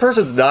Walmart? That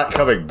person's not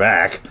coming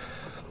back.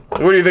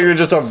 What do you think? They're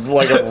just a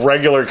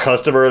regular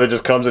customer that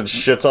just comes and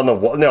shits on the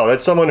wall? No,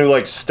 that's someone who,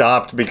 like,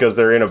 stopped because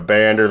they're in a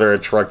band or they're a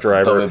truck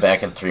driver. They'll be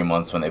back in 3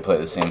 months when they play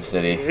the same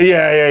city.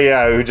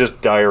 Yeah. Who just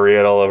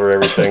diarrhea all over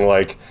everything,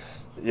 like,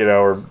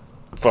 or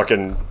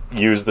fucking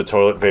use the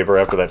toilet paper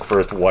after that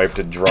first wipe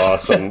to draw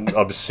some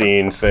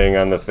obscene thing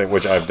on the thing,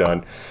 which I've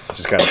done, which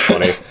is kind of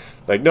funny.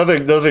 Like,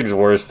 nothing's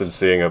worse than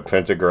seeing a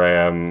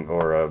pentagram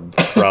or a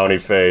frowny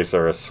face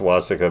or a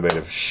swastika made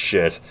of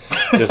shit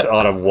just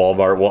on a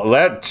Walmart wall.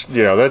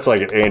 That's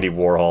like an Andy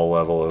Warhol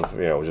level of,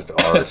 just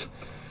art.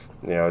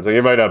 It's like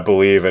you might not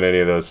believe in any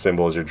of those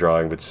symbols you're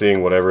drawing, but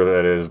seeing whatever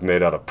that is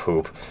made out of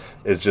poop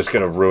is just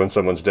going to ruin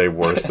someone's day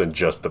worse than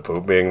just the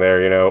poop being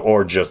there,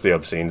 or just the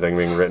obscene thing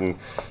being written.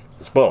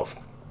 It's both.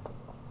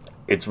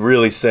 It's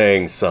really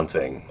saying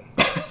something.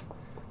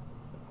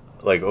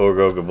 Like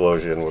Ogo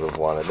Gablosian would have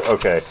wanted.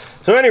 Okay.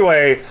 So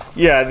anyway,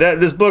 yeah,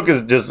 this book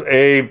is just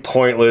A,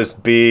 pointless,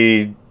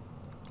 B,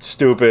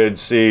 stupid,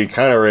 C,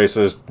 kind of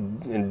racist,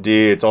 and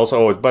D, it's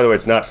also, by the way,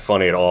 it's not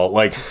funny at all.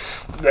 Like,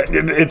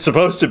 it's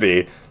supposed to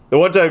be. The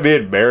one time me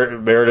and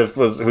Meredith,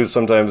 who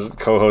sometimes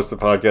co-hosts the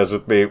podcast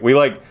with me, we,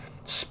 like,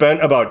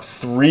 spent about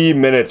 3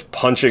 minutes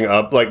punching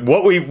up. Like,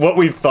 what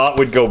we thought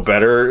would go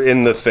better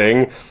in the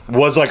thing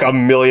was, like, a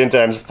million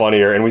times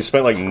funnier, and we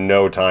spent, like,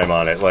 no time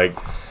on it. Like...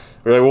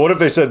 We're like, well, what if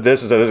they said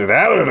this instead of this?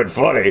 That would have been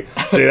funny.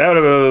 See, that would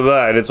have been blah, blah,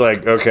 blah. And it's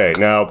like, okay,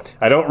 now,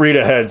 I don't read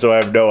ahead, so I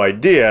have no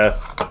idea.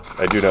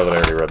 I do know that I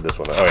already read this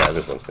one. Oh, yeah,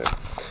 this one's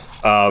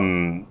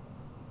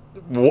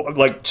new.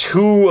 Like,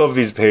 2 of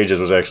these pages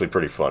was actually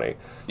pretty funny.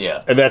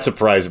 Yeah. And that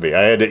surprised me.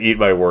 I had to eat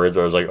my words.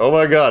 I was like, oh,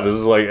 my God, this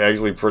is, like,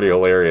 actually pretty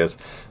hilarious.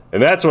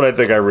 And that's when I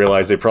think I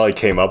realized they probably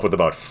came up with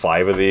about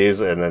 5 of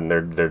these, and then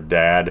their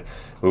dad...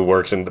 who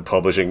works in the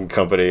publishing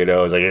company,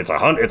 is like, it's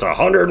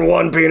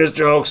 101 penis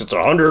jokes, it's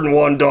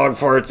 101 dog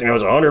farts,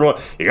 it's 101.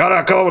 You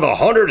gotta come up with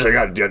 100, so you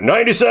got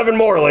 97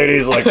 more,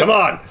 ladies. Like, come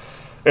on.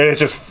 And it's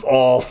just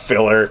all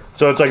filler.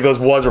 So it's like those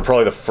ones were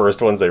probably the first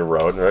ones they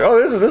wrote. And they're like,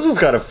 oh, this was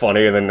kind of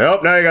funny. And then,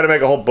 nope, now you gotta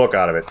make a whole book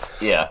out of it.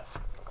 Yeah.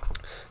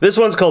 This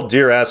one's called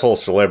Dear Asshole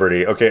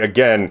Celebrity. Okay,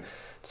 again,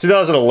 it's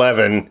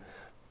 2011.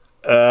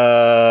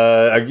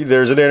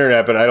 There's an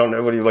internet, but I don't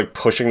know. What are you, like,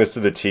 pushing this to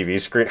the TV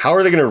screen? How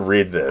are they gonna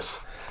read this?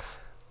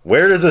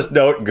 Where does this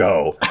note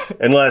go?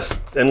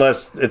 Unless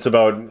it's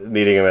about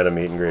meeting him at a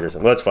meet and greet or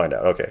something. Let's find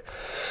out. Okay.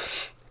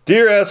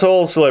 Dear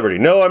asshole celebrity,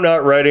 no, I'm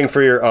not writing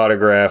for your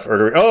autograph.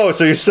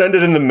 So you send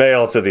it in the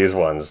mail to these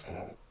ones.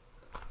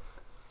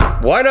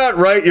 Why not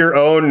write your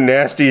own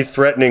nasty,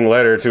 threatening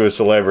letter to a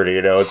celebrity?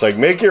 It's like,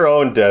 make your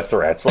own death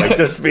threats. Like,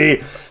 just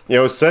be,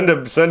 send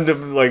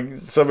them like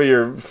some of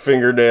your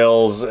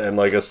fingernails and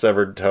like a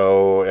severed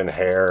toe and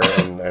hair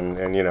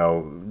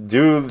and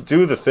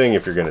do the thing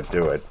if you're gonna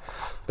do it.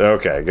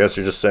 Okay, I guess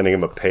you're just sending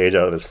him a page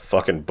out of this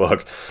fucking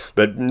book.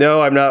 But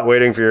no, I'm not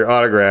waiting for your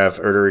autograph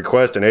or to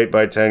request an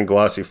 8x10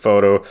 glossy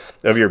photo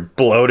of your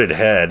bloated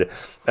head.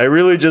 I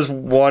really just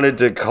wanted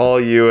to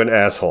call you an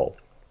asshole.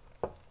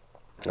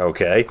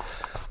 Okay.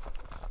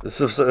 This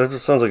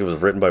sounds like it was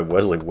written by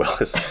Wesley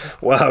Willis.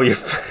 Wow,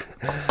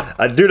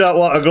 I do not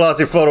want a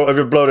glossy photo of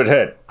your bloated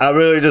head. I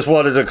really just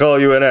wanted to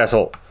call you an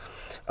asshole.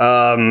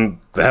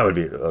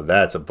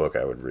 That's a book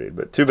I would read,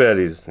 but too bad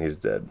he's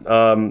dead.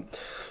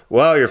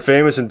 Wow, you're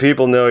famous and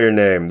people know your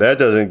name. That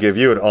doesn't give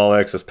you an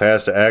all-access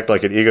pass to act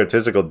like an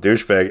egotistical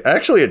douchebag.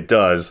 Actually, it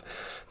does.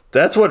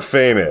 That's what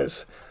fame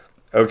is.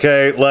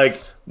 Okay?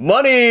 Like,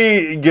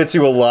 money gets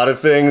you a lot of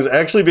things.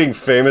 Actually, being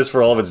famous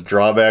for all of its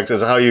drawbacks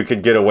is how you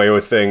could get away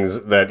with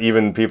things that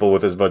even people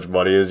with as much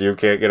money as you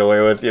can't get away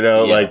with, Yeah.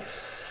 Like,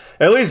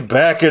 at least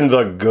back in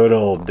the good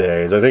old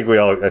days. I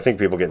think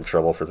people get in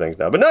trouble for things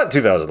now. But not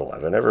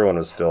 2011. Everyone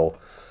was still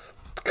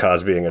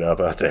Cosbying it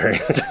up out there.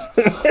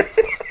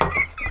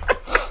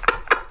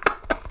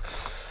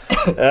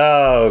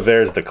 Oh,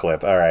 there's the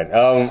clip. All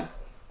right.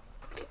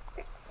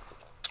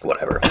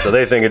 Whatever. So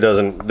they think it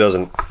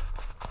doesn't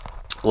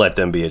let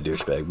them be a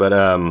douchebag. But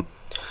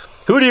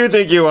who do you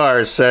think you are,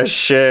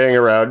 sashaying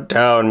around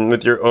town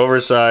with your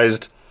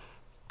oversized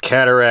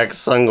cataract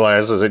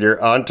sunglasses and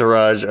your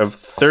entourage of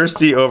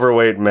thirsty,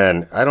 overweight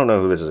men? I don't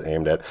know who this is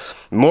aimed at.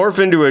 Morph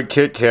into a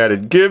Kit Kat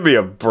and give me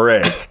a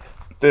break.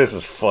 This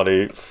is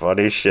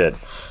funny shit.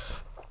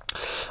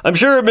 I'm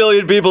sure a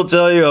million people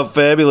tell you how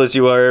fabulous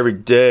you are every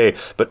day,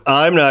 but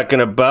I'm not going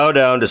to bow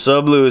down to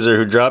some loser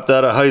who dropped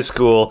out of high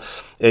school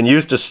and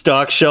used to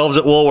stock shelves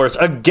at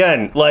Woolworths.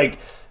 Again, like,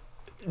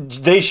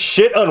 they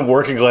shit on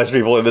working class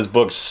people in this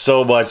book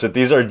so much that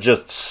these are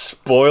just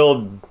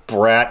spoiled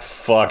brat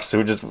fucks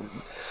who just...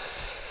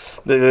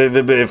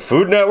 The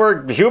Food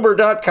Network,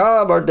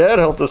 Humor.com, our dad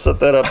helped us set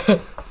that up.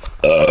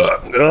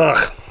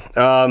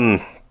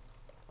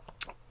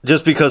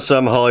 Just because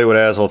some Hollywood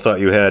asshole thought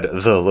you had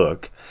the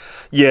look.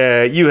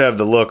 Yeah, you have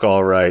the look,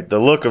 all right. The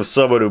look of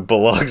someone who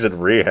belongs in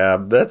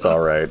rehab. That's all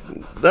right.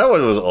 That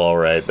one was all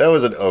right. That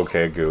was an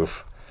okay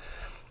goof.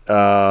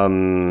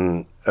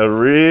 Arrivederci,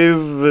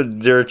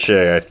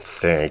 I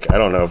think. I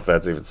don't know if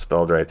that's even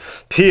spelled right.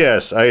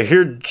 P.S. I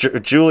hear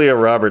Julia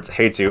Roberts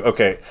hates you.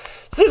 Okay,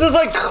 so this is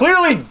like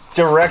clearly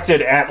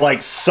directed at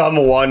like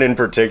someone in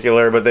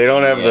particular, but they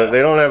don't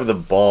have the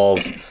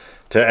balls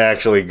to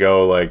actually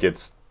go like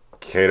it's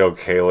Kato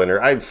Kaelin or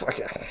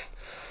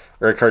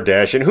a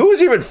Kardashian. Who was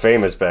even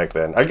famous back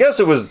then? I guess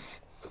it was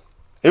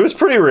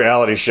pretty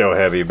reality show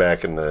heavy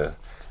back in the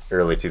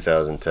early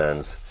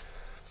 2010s.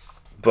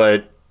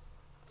 But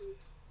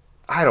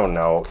I don't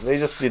know. They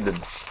just need to...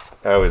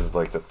 I always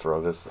like to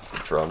throw this at the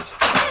drums.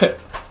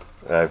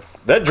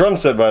 That drum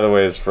set, by the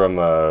way, is from...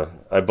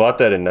 I bought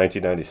that in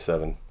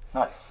 1997.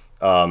 Nice.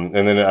 And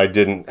then I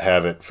didn't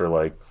have it for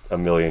like a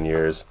million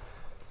years.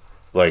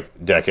 Like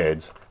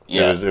decades.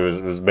 Yeah. It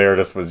was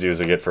Meredith was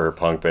using it for her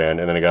punk band,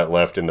 and then it got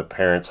left in the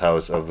parents'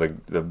 house of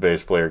the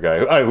bass player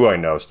guy who I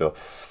know still,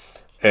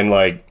 and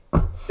like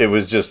it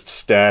was just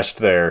stashed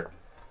there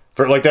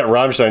for like that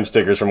Rammstein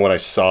stickers from when I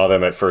saw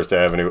them at First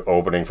Avenue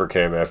opening for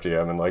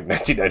KMFDM in like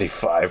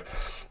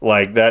 1995.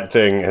 Like that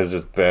thing has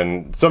just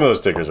been. Some of those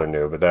stickers are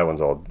new, but that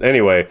one's old.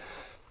 Anyway,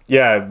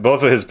 yeah,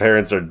 both of his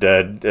parents are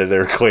dead, and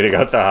they're cleaning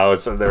out the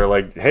house, and they're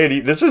like,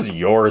 "Hey, this is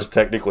yours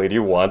technically. Do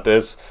you want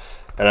this?"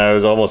 And I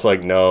was almost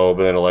like, no,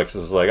 but then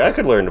Alexis was like, I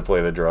could learn to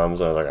play the drums.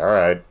 And I was like, all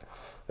right.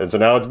 And so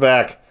now it's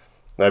back.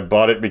 And I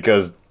bought it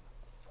because,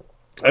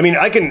 I mean,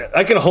 I can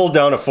hold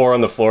down a 4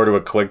 on the floor to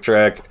a click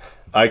track.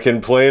 I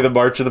can play the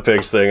March of the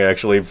Pigs thing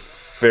actually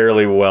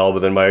fairly well, but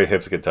then my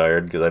hips get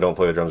tired because I don't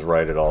play the drums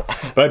right at all.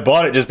 But I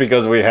bought it just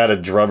because we had a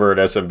drummer at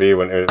SMB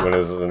when it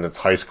was in its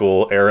high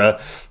school era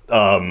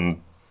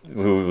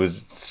who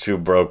was too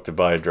broke to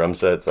buy a drum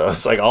set. So I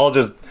was like, I'll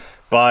just...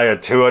 buy a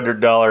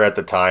 $200 at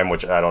the time,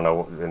 which I don't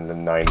know in the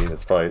 '90s.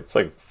 It's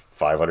like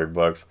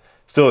 $500.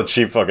 Still a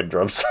cheap fucking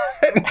drum set.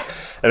 And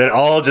then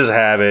I'll just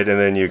have it, and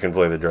then you can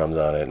play the drums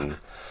on it,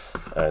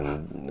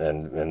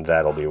 and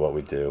that'll be what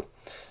we do.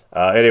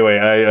 Anyway,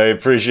 I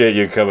appreciate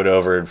you coming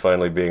over and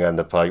finally being on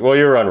the podcast. Well,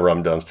 you were on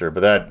Rum Dumpster, but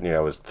that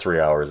was 3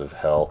 hours of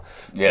hell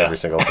every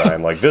single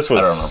time. Like this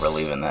was. I don't remember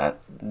leaving that.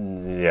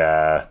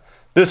 Yeah,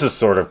 this is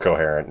sort of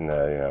coherent,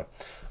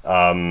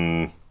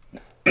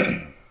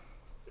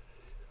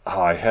 Oh,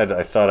 I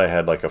thought I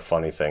had like a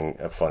funny thing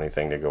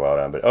to go out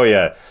on, but oh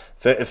yeah,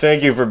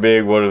 thank you for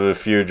being one of the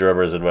few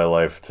drummers in my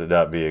life to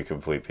not be a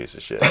complete piece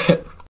of shit.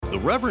 The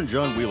Reverend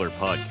John Wheeler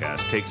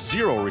podcast takes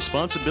zero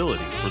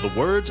responsibility for the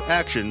words,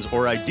 actions,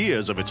 or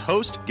ideas of its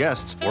host,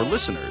 guests, or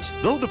listeners.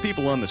 Though the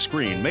people on the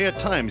screen may at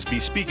times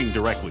be speaking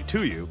directly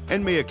to you,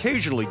 and may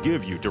occasionally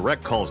give you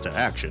direct calls to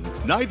action,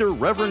 neither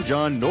Reverend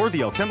John nor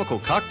the Alchemical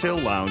Cocktail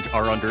Lounge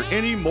are under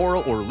any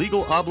moral or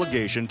legal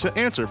obligation to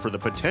answer for the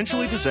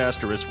potentially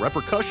disastrous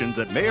repercussions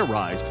that may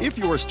arise if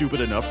you are stupid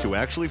enough to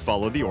actually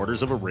follow the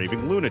orders of a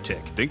raving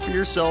lunatic. Think for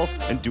yourself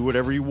and do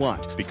whatever you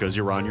want, because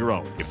you're on your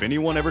own. If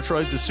anyone ever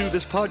tries to sue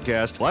this podcast,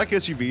 black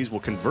SUVs will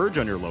converge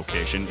on your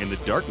location in the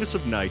darkness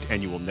of night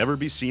and you will never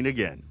be seen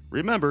again.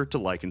 Remember to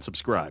like and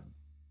subscribe.